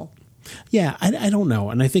traditional? Yeah. I don't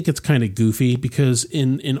know. And I think it's kind of goofy because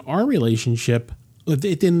in our relationship,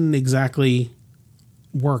 it didn't exactly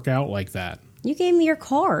work out like that. You gave me your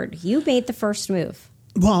card. You made the first move.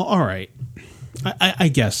 Well, all right. I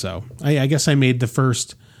guess so. I guess I made the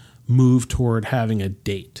first move toward having a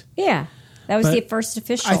date. Yeah. That was the first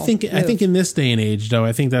official I think in this day and age, though,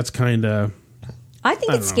 I think that's kind of... I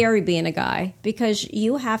think it's scary being a guy because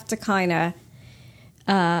you have to kind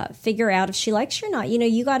of figure out if she likes you or not. You know,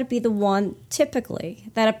 you got to be the one, typically,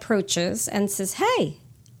 that approaches and says, hey,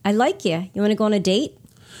 I like you. You want to go on a date?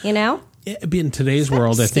 You know? In today's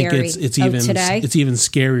world, I think it's even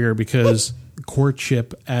scarier because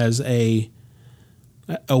courtship as a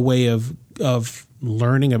way of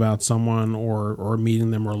learning about someone or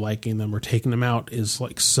meeting them or liking them or taking them out is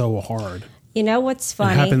like so hard. You know what's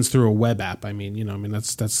funny? It happens through a web app. I mean,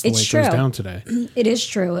 that's the way it goes down today. It is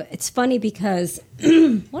true. It's funny because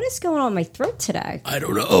what is going on in my throat today? I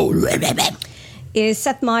don't know. Is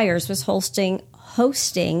Seth Meyers was hosting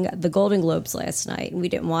the Golden Globes last night, and we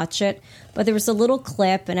didn't watch it, but there was a little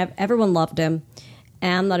clip, and everyone loved him,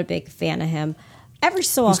 and I'm not a big fan of him. Every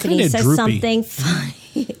so often he says something funny.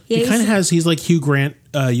 He kind of has, he's like Hugh Grant,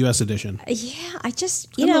 U.S. edition. Yeah, I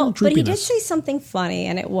just, but he did say something funny,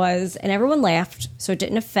 and everyone laughed, so it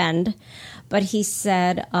didn't offend, but he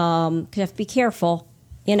said, you have to be careful.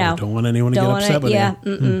 Don't want anyone to get upset with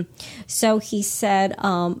you. So he said,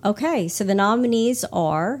 okay, so the nominees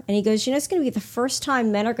are, and he goes, it's going to be the first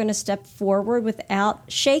time men are going to step forward without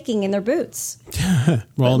shaking in their boots.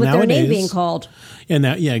 Well, with nowadays, their name being called.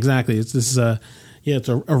 Yeah, exactly. It's a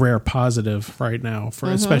rare positive right now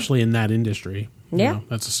for especially in that industry. Yeah.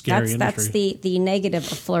 That's a scary industry. That's the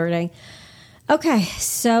negative of flirting. Okay,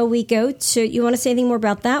 so we go to. You want to say anything more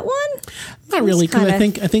about that one? Not really, because I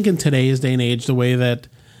think in today's day and age, the way that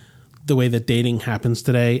dating happens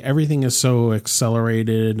today, everything is so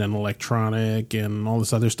accelerated and electronic and all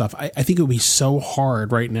this other stuff. I think it would be so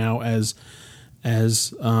hard right now as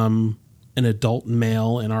an adult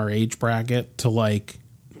male in our age bracket to like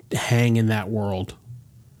hang in that world.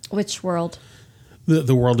 Which world?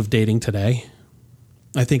 The world of dating today.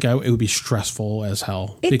 I think it would be stressful as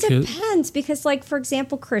hell. It depends because, like, for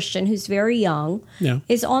example, Christian, who's very young,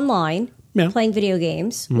 is online playing video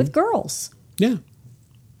games with girls. Yeah.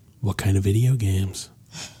 What kind of video games?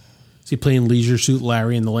 Is he playing Leisure Suit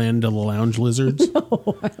Larry in the Land of the Lounge Lizards?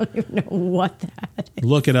 No, I don't even know what that is.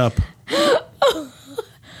 Look it up.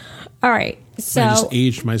 All right. So I just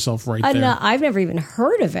aged myself there. No, I've never even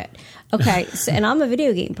heard of it. Okay. And I'm a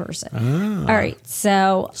video game person. All right.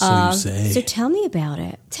 So you say. So tell me about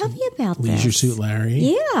it. Tell me about Leisure this. Suit Larry?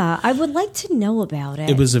 Yeah. I would like to know about it.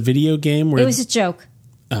 It was a video game where... It was a joke.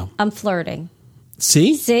 Oh. I'm flirting.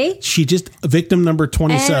 See? She just... Victim number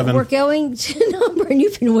 27. And we're going to number... And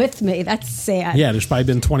you've been with me. That's sad. Yeah, there's probably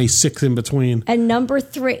been 26 in between. And number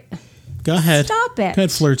 3... Go ahead. Stop it. Go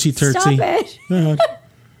ahead, flirty turtsy. Stop it. Go ahead.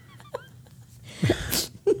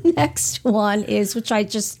 Next one is, which I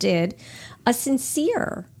just did, a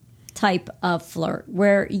sincere type of flirt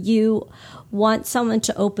where you want someone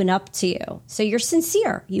to open up to you. So you're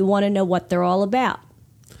sincere. You want to know what they're all about.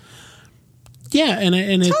 Yeah, and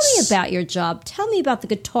Tell me about your job. Tell me about the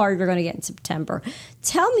guitar you're going to get in September.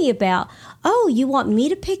 Tell me about, you want me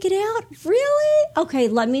to pick it out? Really? Okay,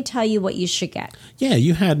 let me tell you what you should get. Yeah,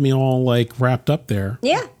 you had me all like wrapped up there.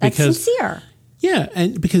 Yeah, that's sincere. Yeah,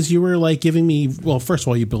 and because you were like giving me, well, first of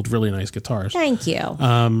all, you build really nice guitars. Thank you.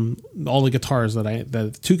 All the guitars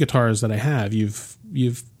the 2 guitars that I have, you've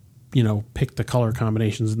picked the color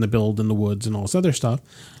combinations and the build and the woods and all this other stuff.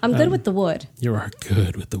 I'm good with the wood. You are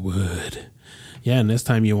good with the wood. Yeah, and this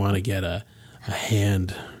time you want to get a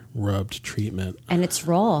hand rubbed treatment. And it's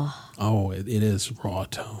raw. Oh, it is raw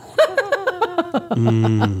tone.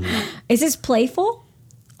 Is this playful?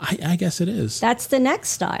 I guess it is. That's the next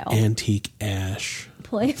style. Antique Ash.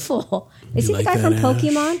 Playful. Is he like the guy from Ash?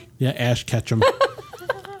 Pokemon? Yeah, Ash Ketchum.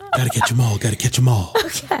 Gotta catch them all. Gotta catch them all.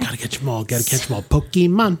 Okay. Gotta catch them all. Gotta catch them all.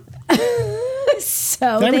 Pokemon.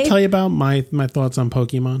 So did I ever tell you about my thoughts on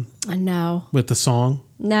Pokemon? No. With the song?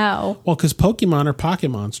 No. Well, because Pokemon are pocket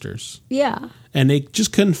monsters. Yeah. And they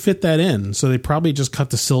just couldn't fit that in, so they probably just cut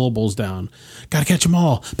the syllables down. Gotta catch them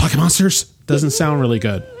all. Pocket monsters doesn't sound really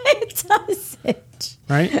good. It doesn't.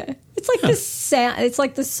 Right? It's like it's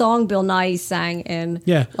like the song Bill Nye sang in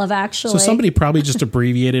Love Actually. So somebody probably just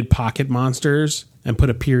abbreviated pocket monsters and put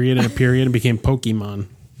a period and a period and became Pokemon.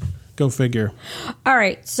 Go figure. All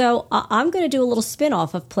right. So I'm going to do a little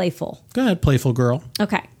spin-off of Playful. Go ahead, playful girl.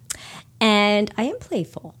 Okay. And I am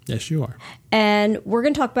playful. Yes, you are. And we're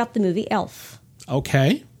going to talk about the movie Elf.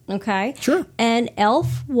 Okay. Okay. Sure. And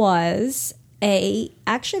Elf was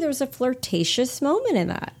actually there was a flirtatious moment in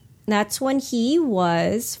that. That's when he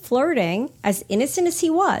was flirting, as innocent as he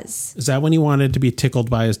was. Is that when he wanted to be tickled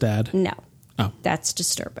by his dad? No. Oh. That's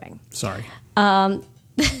disturbing. Sorry.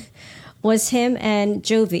 Was him and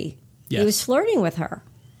Jody. Yes. He was flirting with her.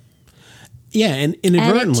 Yeah, and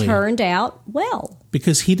inadvertently. And it turned out well.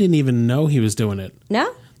 Because he didn't even know he was doing it.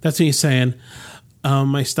 No. That's when he's saying,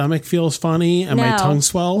 my stomach feels funny and my tongue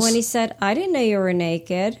swells. When he said, I didn't know you were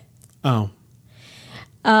naked. Oh.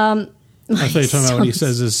 I thought you were talking about what he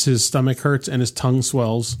says is his stomach hurts and his tongue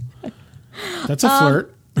swells. That's a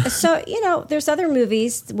flirt. So, there's other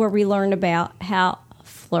movies where we learn about how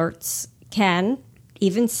flirts can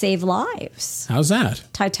even save lives. How's that?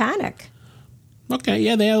 Titanic. Okay,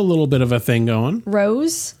 yeah, they had a little bit of a thing going.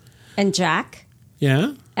 Rose and Jack.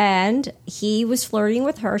 Yeah. And he was flirting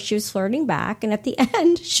with her. She was flirting back. And at the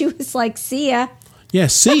end, she was like, see ya. Yeah,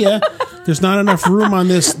 see ya. There's not enough room on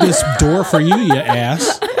this door for you, you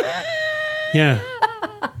ass. Yeah.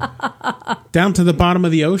 Down to the bottom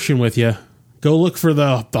of the ocean with you. Go look for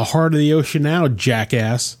the heart of the ocean now,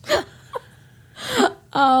 jackass.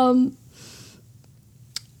 And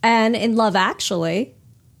in Love Actually.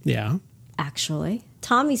 Yeah. Actually.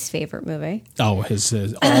 Tommy's favorite movie. Oh, his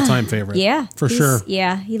all-time favorite. Yeah. For sure.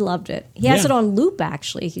 Yeah, he loved it. He has it on loop,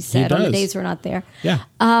 actually, he said, on the days we're not there. Yeah.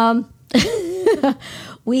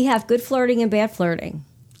 We have good flirting and bad flirting.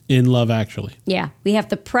 In Love Actually. Yeah. We have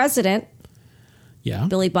the president,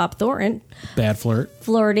 Billy Bob Thornton. Bad flirt.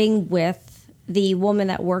 Flirting with the woman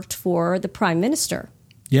that worked for the prime minister.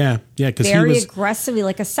 Yeah, because he very was aggressively,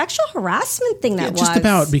 like a sexual harassment thing. That was just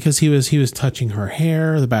about because he was touching her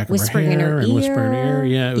hair, the back of her hair, and whispering in her ear.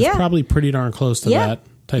 Yeah, it was probably pretty darn close to that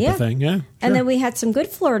type of thing. Yeah, sure. And then we had some good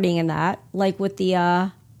flirting in that, like with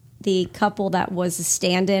the couple that was a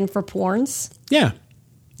stand-in for porns. Yeah,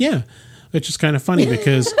 which is kind of funny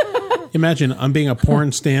because imagine I'm being a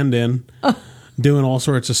porn stand-in. Doing all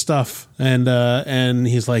sorts of stuff, and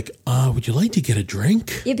he's like, "Would you like to get a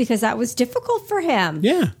drink?" Yeah, because that was difficult for him.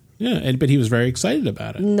 Yeah, but he was very excited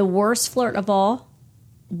about it. And the worst flirt of all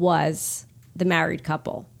was the married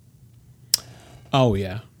couple. Oh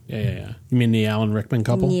yeah. You mean the Alan Rickman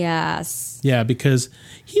couple? Yes. Yeah, because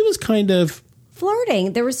he was kind of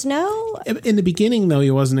flirting. There was no... In the beginning, though,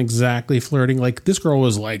 he wasn't exactly flirting. Like, this girl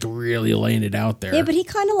was, like, really laying it out there. Yeah, but he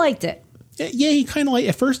kind of liked it. Yeah, he kind of like...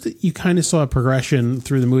 At first, you kind of saw a progression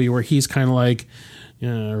through the movie where he's kind of like,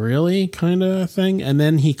 really? Kind of thing? And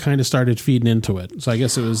then he kind of started feeding into it. So I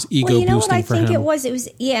guess it was ego boosting for him. Well, you know what I think it was? It was...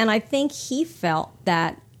 Yeah, and I think he felt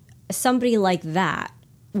that somebody like that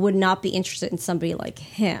would not be interested in somebody like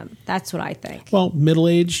him. That's what I think. Well,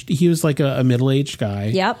 middle-aged... He was like a middle-aged guy.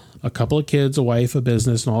 Yep. A couple of kids, a wife, a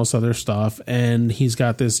business, and all this other stuff. And he's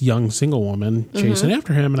got this young single woman chasing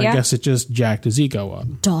after him. And I guess it just jacked his ego up.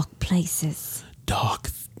 Dark places. Dark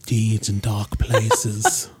deeds and dark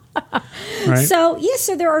places. Right? So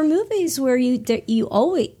there are movies where you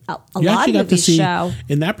always... A lot of movies show...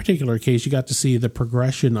 In that particular case, you got to see the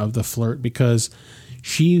progression of the flirt because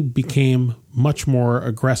she became much more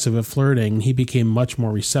aggressive at flirting. He became much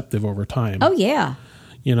more receptive over time. Oh, yeah.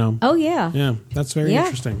 You know? Oh, yeah. Yeah, that's very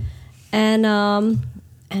interesting. And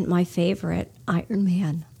my favorite, Iron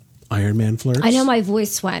Man. Iron Man flirts? I know my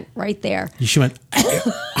voice went right there. She went,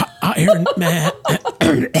 Iron Man.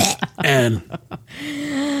 And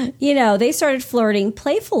they started flirting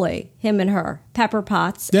playfully, him and her, Pepper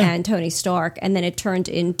Potts and Tony Stark. And then it turned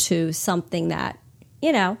into something that,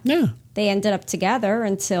 they ended up together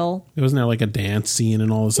until... Wasn't there like a dance scene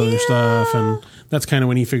and all this other stuff? And that's kind of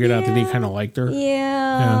when he figured out that he kind of liked her.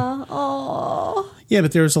 Yeah. Oh. Yeah,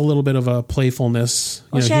 but there's a little bit of a playfulness.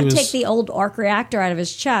 Well, she had to take the old arc reactor out of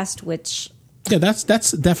his chest, which... Yeah, that's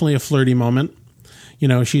definitely a flirty moment.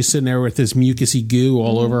 She's sitting there with this mucusy goo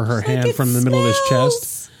all over her hand from the middle of his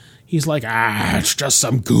chest. He's like, it's just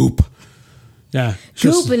some goop. Yeah.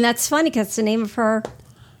 Goop, and that's funny because it's the name of her...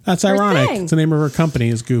 That's ironic. It's the name of her company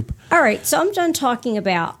is Goop. All right, so I'm done talking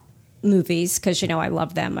about movies because, I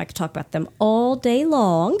love them. I could talk about them all day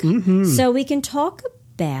long. Mm-hmm. So we can talk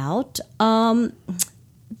about the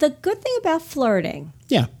good thing about flirting.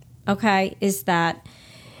 Yeah. Okay, is that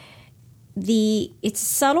it's a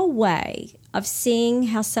subtle way of seeing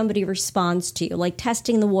how somebody responds to you, like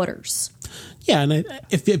testing the waters. Yeah, and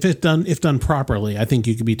if done properly, I think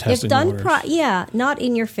you could be testing the waters. Not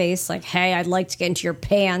in your face, like, hey, I'd like to get into your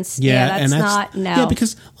pants. That's not, no. Yeah,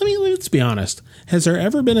 because let's be honest. Has there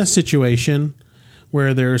ever been a situation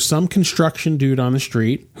where there's some construction dude on the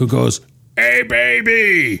street who goes, hey,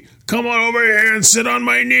 baby, come on over here and sit on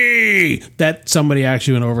my knee? That somebody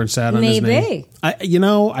actually went over and sat on his knee. Maybe.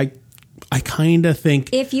 I kind of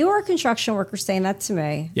think... If you were a construction worker saying that to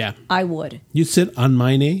me, I would. You'd sit on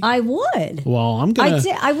my knee? I would. Well, I'm going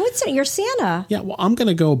to... I would sit. You're Santa. Yeah, well, I'm going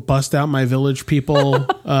to go bust out my Village People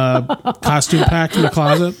costume pack in the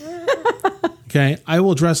closet. Okay, I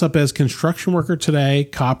will dress up as construction worker today,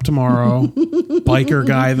 cop tomorrow, biker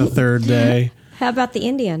guy the third day. How about the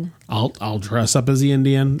Indian? I'll dress up as the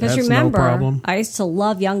Indian. Because remember, no problem. I used to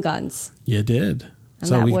love Young Guns. You did. And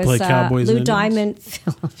so we could play Cowboys Lou and Diamond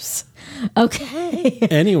Phillips. Okay.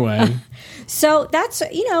 Anyway. So that's,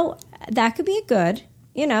 that could be a good,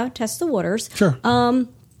 test the waters. Sure. And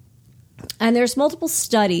there's multiple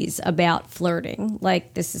studies about flirting.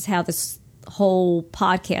 Like, this is how this whole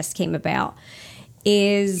podcast came about.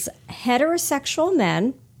 Is heterosexual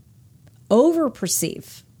men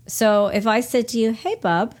overperceive. So if I said to you, hey,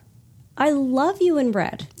 bub, I love you in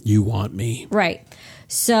red. You want me. Right.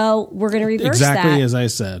 So we're going to reverse that. Exactly as I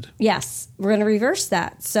said. Yes, we're going to reverse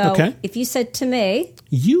that. So if you said to me...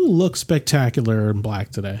 You look spectacular in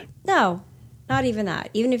black today. No, not even that.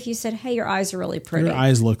 Even if you said, hey, your eyes are really pretty. Your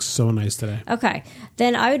eyes look so nice today. Okay.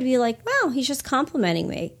 Then I would be like, wow, he's just complimenting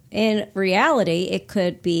me. In reality, it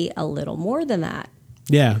could be a little more than that.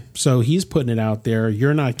 Yeah. So he's putting it out there.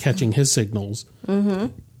 You're not catching his signals. Mm-hmm.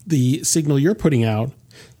 The signal you're putting out,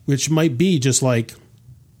 which might be just like...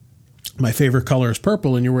 my favorite color is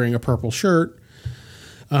purple and you're wearing a purple shirt,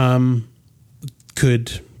 that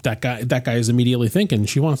guy is immediately thinking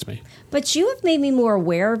she wants me. But you have made me more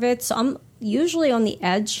aware of it. So I'm usually on the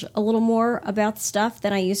edge a little more about stuff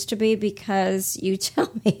than I used to be because you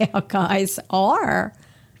tell me how guys are.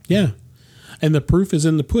 Yeah. And the proof is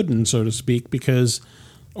in the pudding, so to speak, because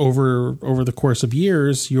over the course of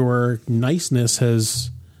years, your niceness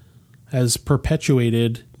has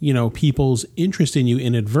perpetuated, people's interest in you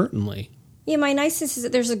inadvertently. Yeah, my niceness is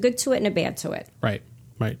that there's a good to it and a bad to it. Right.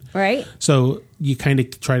 Right? So you kind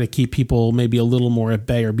of try to keep people maybe a little more at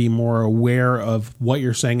bay or be more aware of what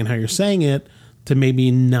you're saying and how you're saying it to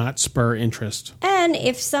maybe not spur interest. And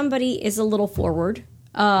if somebody is a little forward,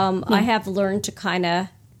 I have learned to kind of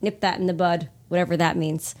nip that in the bud, whatever that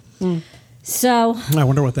means. So I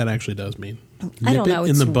wonder what that actually does mean. I don't know. Nip it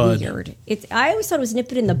in the bud. Weird. I always thought it was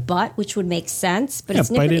nip it in the butt, which would make sense, but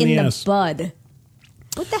it's nip it in the bud.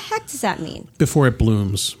 What the heck does that mean? Before it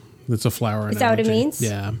blooms. It's a flower analogy. Is that what it means?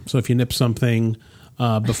 Yeah. So if you nip something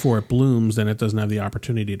before it blooms, then it doesn't have the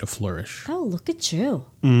opportunity to flourish. Oh, look at you.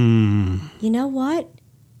 You know what?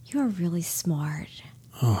 You're really smart.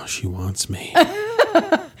 Oh, she wants me.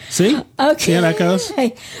 See? Okay. See how that goes?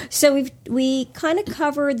 So we kind of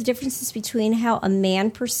cover the differences between how a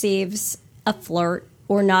man perceives a flirt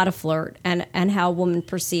or not a flirt and how a woman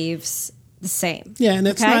perceives the same. Yeah, and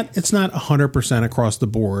it's not 100% across the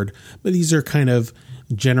board, but these are kind of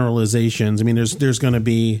generalizations. I mean, there's going to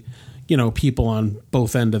be, people on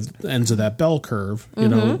both ends of that bell curve,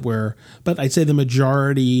 but I'd say the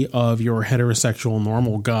majority of your heterosexual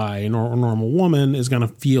normal guy or normal woman is going to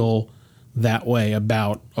feel that way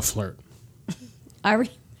about a flirt. I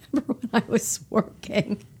remember when I was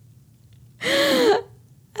working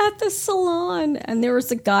at the salon and there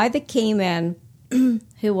was a guy that came in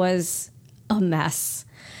who was a mess,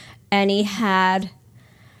 and he had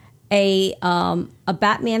a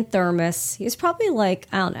Batman thermos. He was probably like,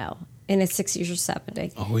 I don't know, in his 60s or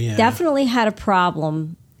 70s. Oh, yeah. Definitely had a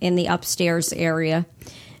problem in the upstairs area.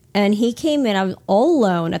 And he came in, I was all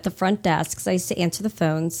alone at the front desk because I used to answer the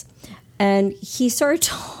phones. And he started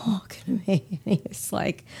talking to me. And he was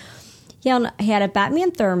like, yeah, he had a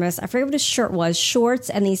Batman thermos. I forget what his shirt was, shorts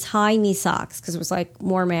and these high knee socks because it was like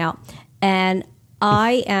warm out. And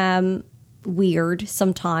I am weird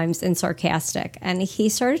sometimes and sarcastic. And he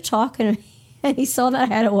started talking to me. And he saw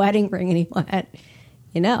that I had a wedding ring. And he went,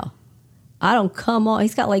 I don't come on.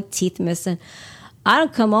 He's got like teeth missing. I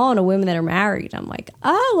don't come on to women that are married. I'm like,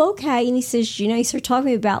 oh, okay. And he says, he started talking to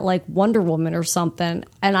me about like Wonder Woman or something.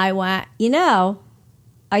 And I went,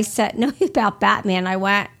 I said, no, about Batman. I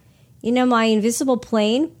went, my invisible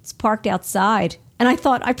plane is parked outside. And I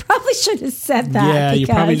thought I probably should have said that. Yeah, you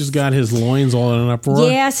probably just got his loins all in an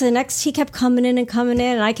uproar. Yeah, so the next he kept coming in,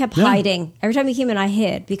 and I kept hiding. Every time he came in, I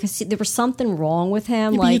hid because there was something wrong with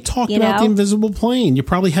him. Yeah, you talked about the invisible plane. You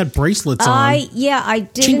probably had bracelets on. I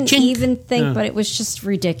didn't chink. even think, but it was just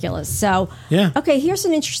ridiculous. So, okay, here's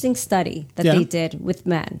an interesting study that they did with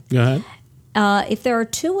men. Go ahead. If there are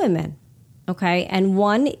two women, okay, and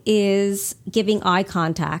one is giving eye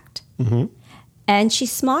contact, and she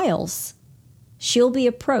smiles, she'll be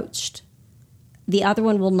approached. The other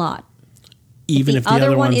one will not. Even if the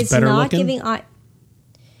other one's better looking? Giving eye,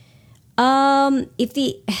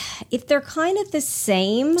 if they're kind of the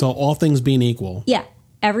same. So all things being equal. Yeah,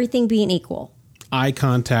 everything being equal. Eye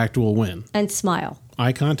contact will win. And smile.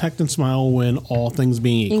 Eye contact and smile will win, all things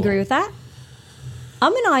being equal. You agree with that?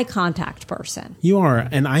 I'm an eye contact person. You are.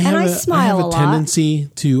 And I have a tendency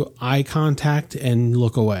to eye contact and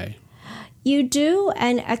look away. You do,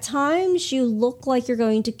 and at times you look like you're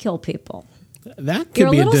going to kill people. That could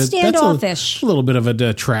be a little standoffish. That's a little bit of a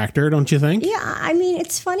detractor, don't you think? Yeah, I mean,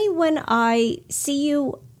 it's funny when I see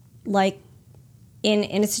you, like,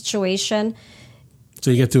 in a situation. So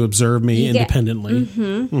you get to observe me independently.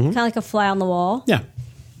 Kind of like a fly on the wall. Yeah.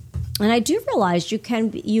 And I do realize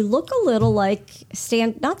you look a little like,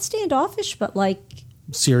 not standoffish, but like.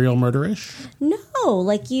 Serial murderish? No,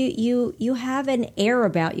 like you have an air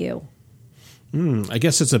about you. I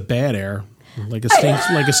guess it's a bad air, like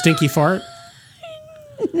a stinky fart.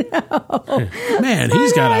 No, man,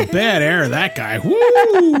 he's got a bad air. That guy,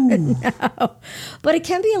 woo! No, but it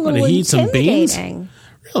can be a little intimidating.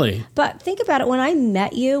 Really? But think about it. When I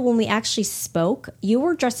met you, when we actually spoke, you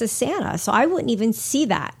were dressed as Santa, so I wouldn't even see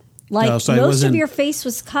that. Like most of your face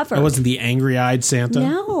was covered. I wasn't the angry-eyed Santa.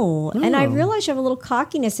 No, and I realized you have a little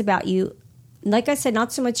cockiness about you. Like I said,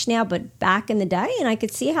 not so much now, but back in the day, and I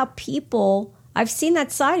could see how people. I've seen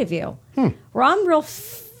that side of you, where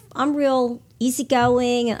I'm real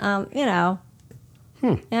easygoing. I'm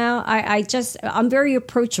very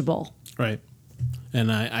approachable. Right, and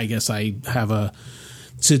I guess I have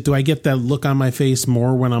So do I get that look on my face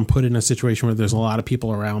more when I'm put in a situation where there's a lot of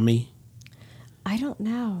people around me? I don't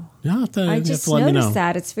know. I just noticed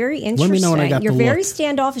that. It's very interesting. Let me know when I got You're the very look.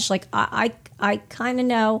 standoffish. Like I kind of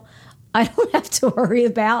know. I don't have to worry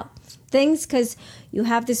about things because you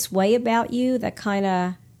have this way about you that kind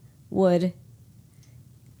of would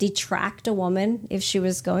detract a woman if she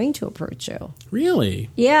was going to approach you. Really?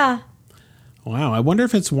 Yeah. Wow. I wonder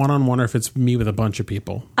if it's one-on-one or if it's me with a bunch of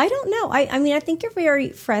people. I don't know. I mean, I think you're very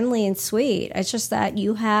friendly and sweet. It's just that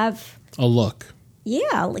you have a look.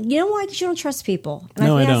 Yeah. You know why? Because you don't trust people. And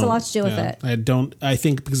No, I think I it has a don't. lot to do with it. I don't. I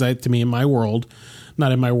think because to me, in my world,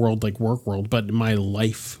 not in my world like work world, but in my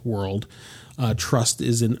life world, trust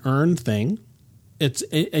is an earned thing.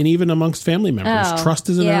 And even amongst family members, trust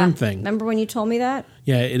is an earned thing. Remember when you told me that?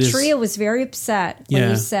 Yeah, it is. Tria was very upset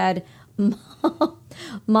when you said,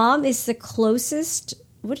 Mom is the closest.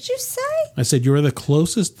 What did you say? I said, you're the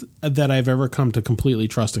closest that I've ever come to completely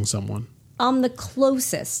trusting someone. I'm the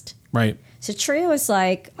closest. Right. So Tria was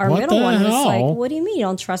like, our What middle the one was hell? like, what do you mean you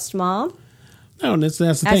don't trust Mom? No, and that's the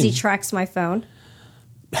As thing. he tracks my phone.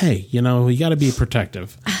 Hey, you got to be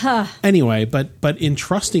protective. Anyway, but in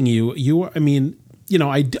trusting you, I mean,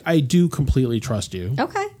 I do completely trust you.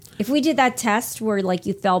 Okay. If we did that test where like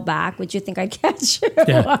you fell back, would you think I'd catch you?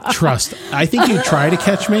 Yeah, trust. I think you'd try to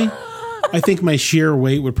catch me. I think my sheer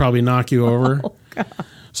weight would probably knock you over. Oh, God.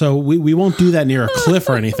 So we won't do that near a cliff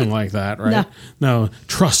or anything like that, right? No,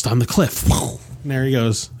 trust on the cliff. And there he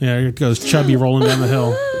goes. Yeah, here goes Chubby rolling down the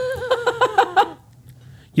hill.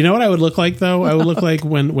 You know what I would look like, though? I would look like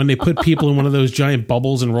when they put people in one of those giant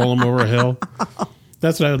bubbles and roll them over a hill.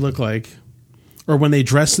 That's what I would look like. Or when they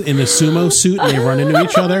dress in a sumo suit and they run into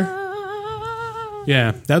each other.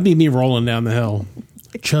 Yeah, that would be me rolling down the hill.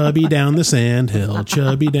 Chubby down the sand hill.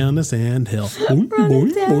 Chubby down the sand hill. Boing,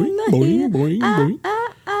 boing, boing, boing, boing, boing.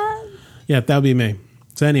 Yeah, that would be me.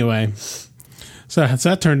 So anyway, so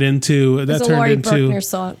that turned into... It's a Laurie Berkner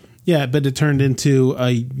song. Yeah, but it turned into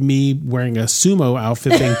me wearing a sumo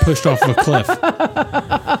outfit being pushed off of a cliff.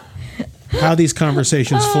 How these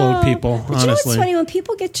conversations float, people, honestly. You know what's funny? When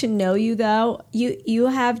people get to know you, though, you're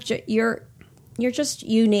just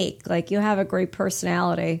unique. Like, you have a great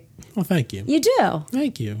personality. Well, thank you. You do.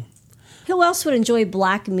 Thank you. Who else would enjoy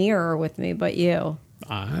Black Mirror with me but you?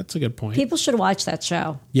 That's a good point. People should watch that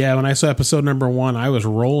show. Yeah, when I saw episode number 1, I was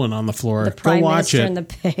rolling on the floor. The Prime Go watch Minister it. and the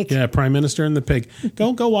Pig. Yeah, Prime Minister and the Pig.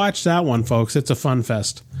 Go watch that one, folks. It's a fun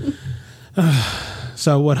fest.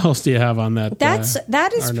 So what else do you have on that?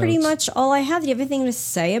 That is pretty notes? much all I have. Do you have anything to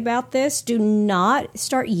say about this? Do not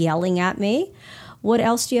start yelling at me. What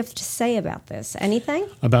else do you have to say about this? Anything?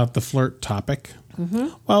 About the flirt topic? Mm-hmm.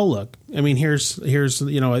 Well, look, I mean, here's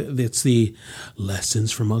it's the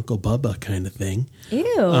lessons from Uncle Bubba kind of thing.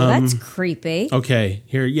 Ew, that's creepy. Okay,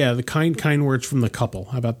 the kind words from the couple.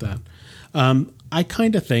 How about that? I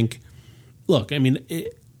kind of think, look, I mean,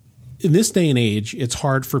 in this day and age, it's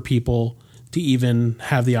hard for people to even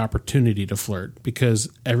have the opportunity to flirt because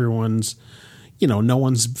everyone's, no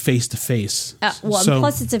one's face to face.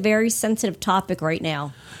 Plus it's a very sensitive topic right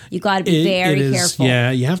now. You got to be very careful.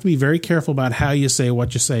 Yeah, you have to be very careful about how you say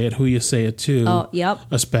what you say it, who you say it to. Oh, yep.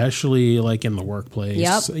 Especially like in the workplace.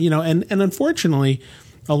 Yep. And unfortunately,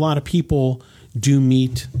 a lot of people do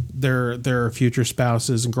meet their future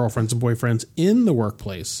spouses and girlfriends and boyfriends in the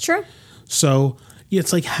workplace. True. So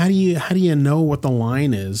it's like, how do you know what the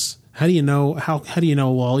line is? How do you know? How do you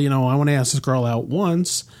know? Well, I want to ask this girl out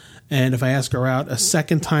once, and if I ask her out a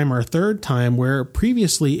second time or a third time, where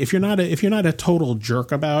previously, if you're not a total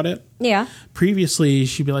jerk about it, yeah. Previously,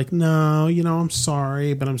 she'd be like, no, I'm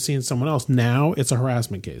sorry, but I'm seeing someone else. Now it's a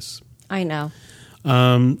harassment case. I know.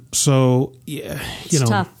 So yeah, it's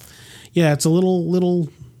tough. Yeah, it's a little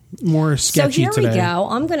more sketchy today. So here we go.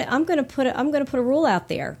 I'm gonna put a rule out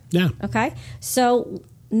there. Yeah. Okay. So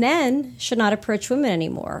men should not approach women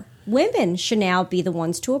anymore. Women should now be the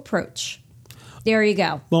ones to approach. There you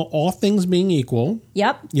go. Well, all things being equal.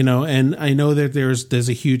 Yep. And I know that there's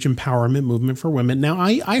a huge empowerment movement for women. Now,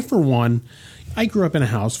 I for one, I grew up in a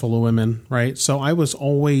house full of women, right? So I was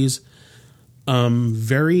always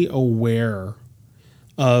very aware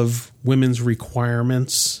of women's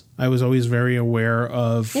requirements. I was always very aware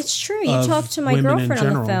of. It's true. You talked to my girlfriend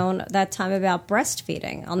on the phone that time about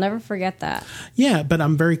breastfeeding. I'll never forget that. Yeah, but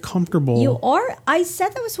I'm very comfortable. You are. I said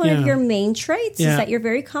that was one of your main traits. Is that you're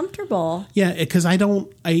very comfortable. Yeah, because I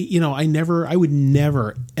would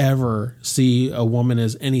never ever see a woman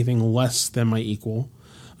as anything less than my equal.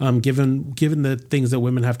 Given the things that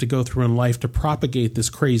women have to go through in life to propagate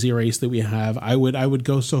this crazy race that we have, I would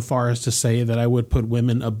go so far as to say that I would put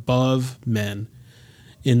women above men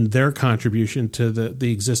in their contribution to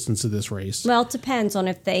the existence of this race. Well, it depends on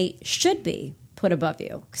if they should be put above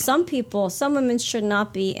you. Some women should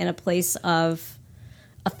not be in a place of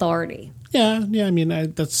authority. Yeah. I mean, I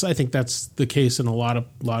think that's the case in a lot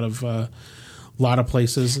of A lot of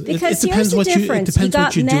places. Because it depends here's the difference. It depends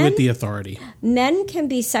what you do with the authority. Men can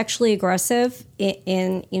be sexually aggressive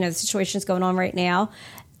in the situations going on right now,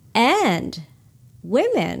 and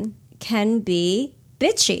women can be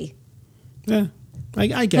bitchy. Yeah, I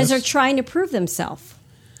guess. Because they're trying to prove themselves.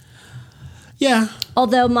 Yeah.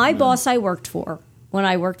 Although my boss I worked for, when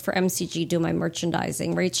I worked for MCG doing my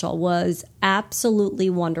merchandising, Rachel, was absolutely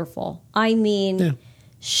wonderful. I mean,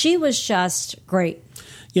 she was just great.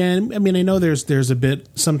 Yeah, I mean, I know there's a bit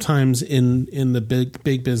sometimes in the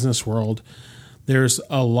big business world, there's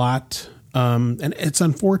a lot, and it's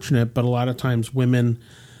unfortunate, but a lot of times women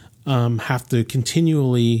have to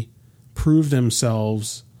continually prove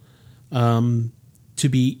themselves to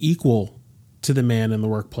be equal to the man in the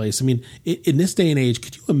workplace. I mean, in this day and age,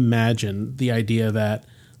 could you imagine the idea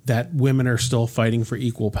that women are still fighting for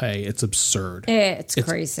equal pay? It's absurd. It's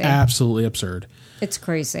crazy. Absolutely absurd. It's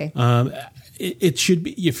crazy. It should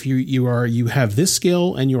be, if you have this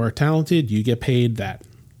skill and you are talented, you get paid that,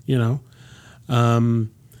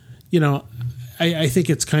 I think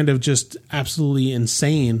it's kind of just absolutely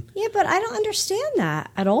insane. Yeah, but I don't understand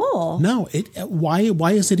that at all. No,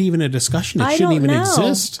 why is it even a discussion? It shouldn't even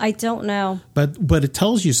exist. I don't know. But it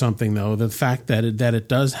tells you something, though, the fact that it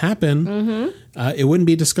does happen. It wouldn't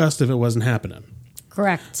be discussed if it wasn't happening.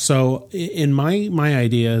 Correct. So in my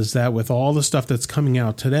idea is that with all the stuff that's coming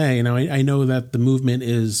out today, I know that the movement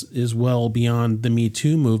is well beyond the Me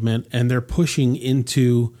Too movement, and they're pushing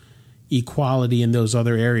into equality in those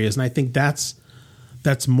other areas. And I think that's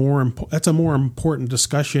a more important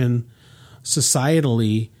discussion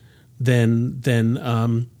societally than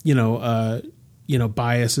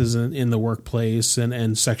biases in the workplace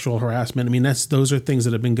and sexual harassment. I mean, those are things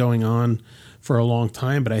that have been going on for a long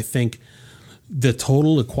time, but I think the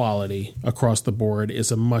total equality across the board is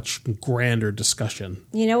a much grander discussion.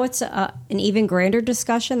 You know what's an even grander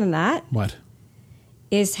discussion than that? What?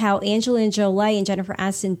 Is how Angelina Jolie and Jennifer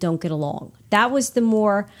Aniston don't get along. That was the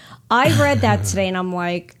more... I read that today, and I'm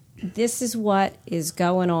like, this is what is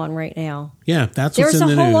going on right now. Yeah, that's what's in the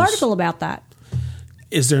news. There's a whole article about that.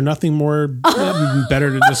 Is there nothing more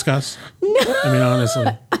better to discuss? No. I mean, honestly.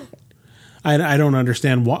 I don't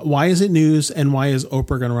understand. Why is it news, and why is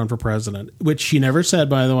Oprah going to run for president? Which she never said,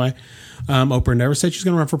 by the way. Oprah never said she's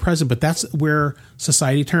going to run for president, but that's where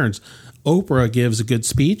society turns. Oprah gives a good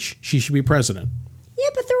speech. She should be president. Yeah,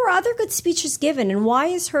 but there were other good speeches given, and why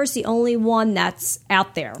is hers the only one that's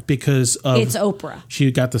out there? Because it's Oprah.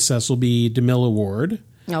 She got the Cecil B. DeMille Award.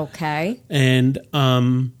 Okay. And,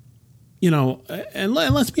 and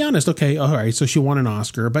let's be honest. Okay, all right, so she won an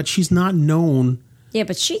Oscar, but she's not known... Yeah,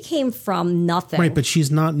 but she came from nothing. Right, but she's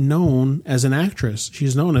not known as an actress.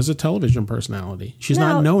 She's known as a television personality. She's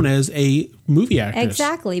not known as a movie actress.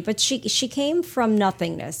 Exactly, but she came from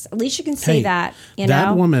nothingness. At least you can say that,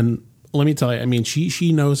 That woman, let me tell you, I mean,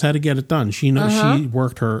 she knows how to get it done. She knows she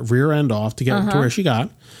worked her rear end off to get to where she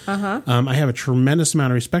got. I have a tremendous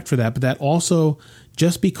amount of respect for that, but that also,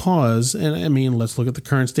 just because, and I mean, let's look at the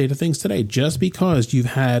current state of things today, just because you've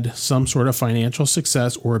had some sort of financial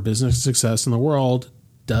success or business success in the world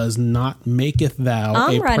does not make it thou a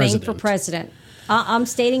president. I'm running for president. I'm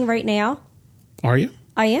stating right now. Are you?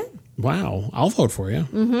 I am. Wow. I'll vote for you.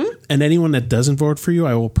 And anyone that doesn't vote for you,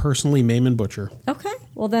 I will personally maim and butcher. Okay.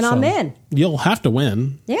 Well, then I'm in. You'll have to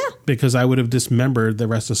win. Yeah. Because I would have dismembered the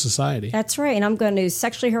rest of society. That's right. And I'm going to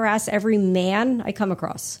sexually harass every man I come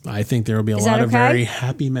across. I think there will be a lot of very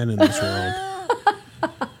happy men in this world.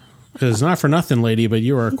 Because not for nothing, lady, but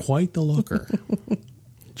you are quite the looker.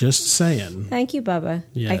 Just saying. Thank you, Bubba.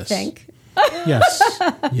 Yes. I think.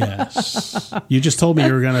 Yes. You just told me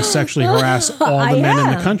you were going to sexually harass all the men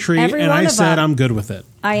in the country, and I said I'm good with it.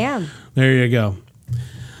 I am. There you go.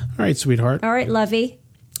 All right, sweetheart. All right, lovey.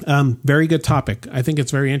 Very good topic. I think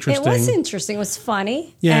it's very interesting. It was interesting. It was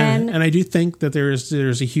funny. Yeah, and I do think that there's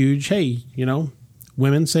a huge,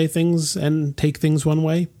 women say things and take things one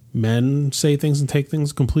way. Men say things and take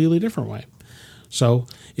things a completely different way. So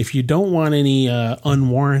if you don't want any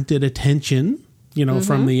unwarranted attention,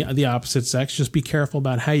 from the opposite sex, just be careful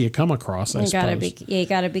about how you come across, I suppose. You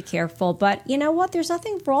got to be careful. But you know what? There's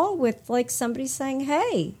nothing wrong with somebody saying,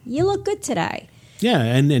 hey, you look good today. Yeah,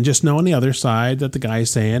 and just know on the other side that the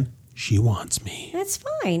guy's saying, she wants me. That's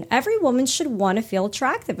fine. Every woman should want to feel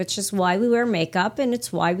attractive. It's just why we wear makeup, and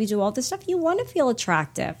it's why we do all this stuff. You want to feel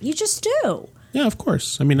attractive. You just do. Yeah, of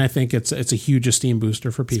course. I mean, I think it's a huge esteem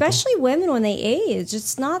booster for people. Especially women when they age.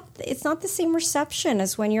 It's not the same reception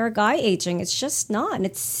as when you're a guy aging. It's just not, and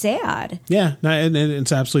it's sad. Yeah, and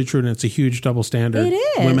it's absolutely true, and it's a huge double standard. It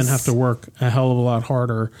is. Women have to work a hell of a lot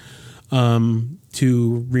harder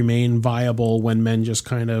to remain viable when men just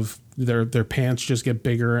kind of their pants just get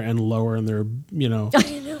bigger and lower, and they're I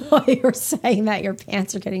didn't know why you were saying that your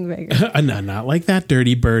pants are getting bigger. No, not like that,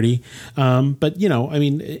 dirty birdie. But I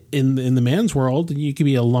mean, in the man's world, you could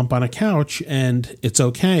be a lump on a couch and it's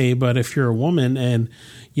okay. But if you're a woman and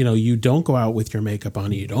you don't go out with your makeup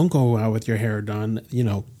on, you don't go out with your hair done,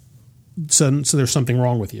 so there's something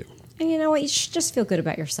wrong with you. And you know what? You should just feel good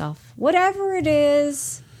about yourself. Whatever it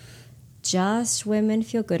is, just women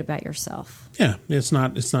feel good about yourself. Yeah, it's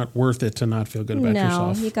not worth it to not feel good about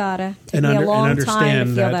yourself. No, you gotta. Take me a long time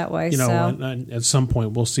to feel that way. At some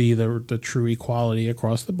point we'll see the true equality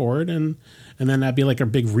across the board, and then that'd be like a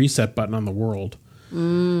big reset button on the world.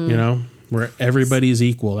 Where everybody's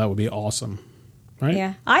equal. That would be awesome, right?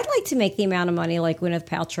 Yeah, I'd like to make the amount of money like Gwyneth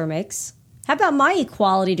Paltrow makes. How about my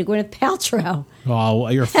equality to Gwyneth Paltrow? Oh,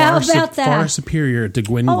 you're far superior to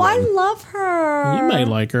Gwyn. Oh, I love her. You might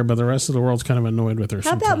like her, but the rest of the world's kind of annoyed with her.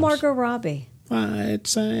 How about Margot Robbie? I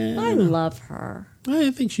love her. I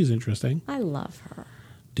think she's interesting. I love her.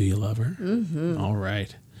 Do you love her? Mm-hmm. All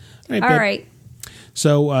right. All right.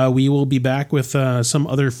 So we will be back with some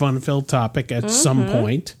other fun-filled topic at some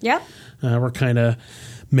point. Yep. We're kind of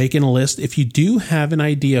making a list. If you do have an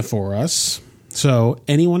idea for us, so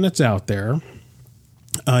anyone that's out there,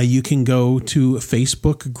 you can go to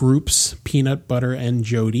Facebook groups, Peanut Butter and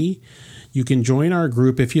Jody. You can join our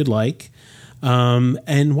group if you'd like.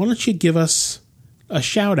 And why don't you give us a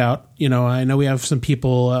shout out? I know we have some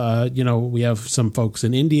people, we have some folks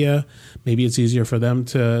in India. Maybe it's easier for them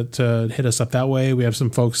to hit us up that way. We have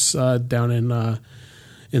some folks down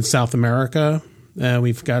in South America.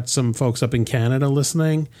 We've got some folks up in Canada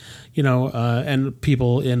listening, and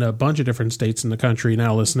people in a bunch of different states in the country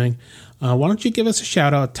now listening. Why don't you give us a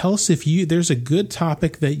shout out? Tell us if there's a good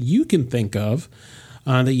topic that you can think of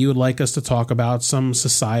that you would like us to talk about, some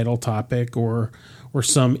societal topic or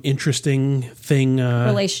some interesting thing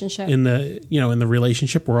relationship in the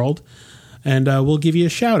relationship world, and we'll give you a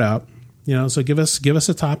shout out. So give us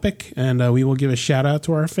a topic, and we will give a shout out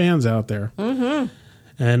to our fans out there. Mm-hmm.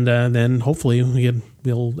 And then hopefully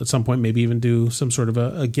we'll at some point maybe even do some sort of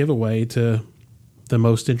a giveaway to the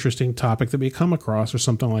most interesting topic that we come across or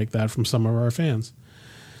something like that from some of our fans.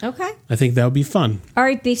 Okay. I think that would be fun. All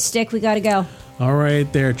right, beef stick, we got to go. All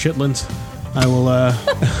right there, chitlins. I will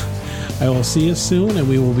I will see you soon, and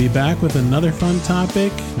we will be back with another fun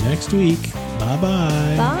topic next week.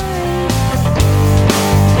 Bye-bye. Bye.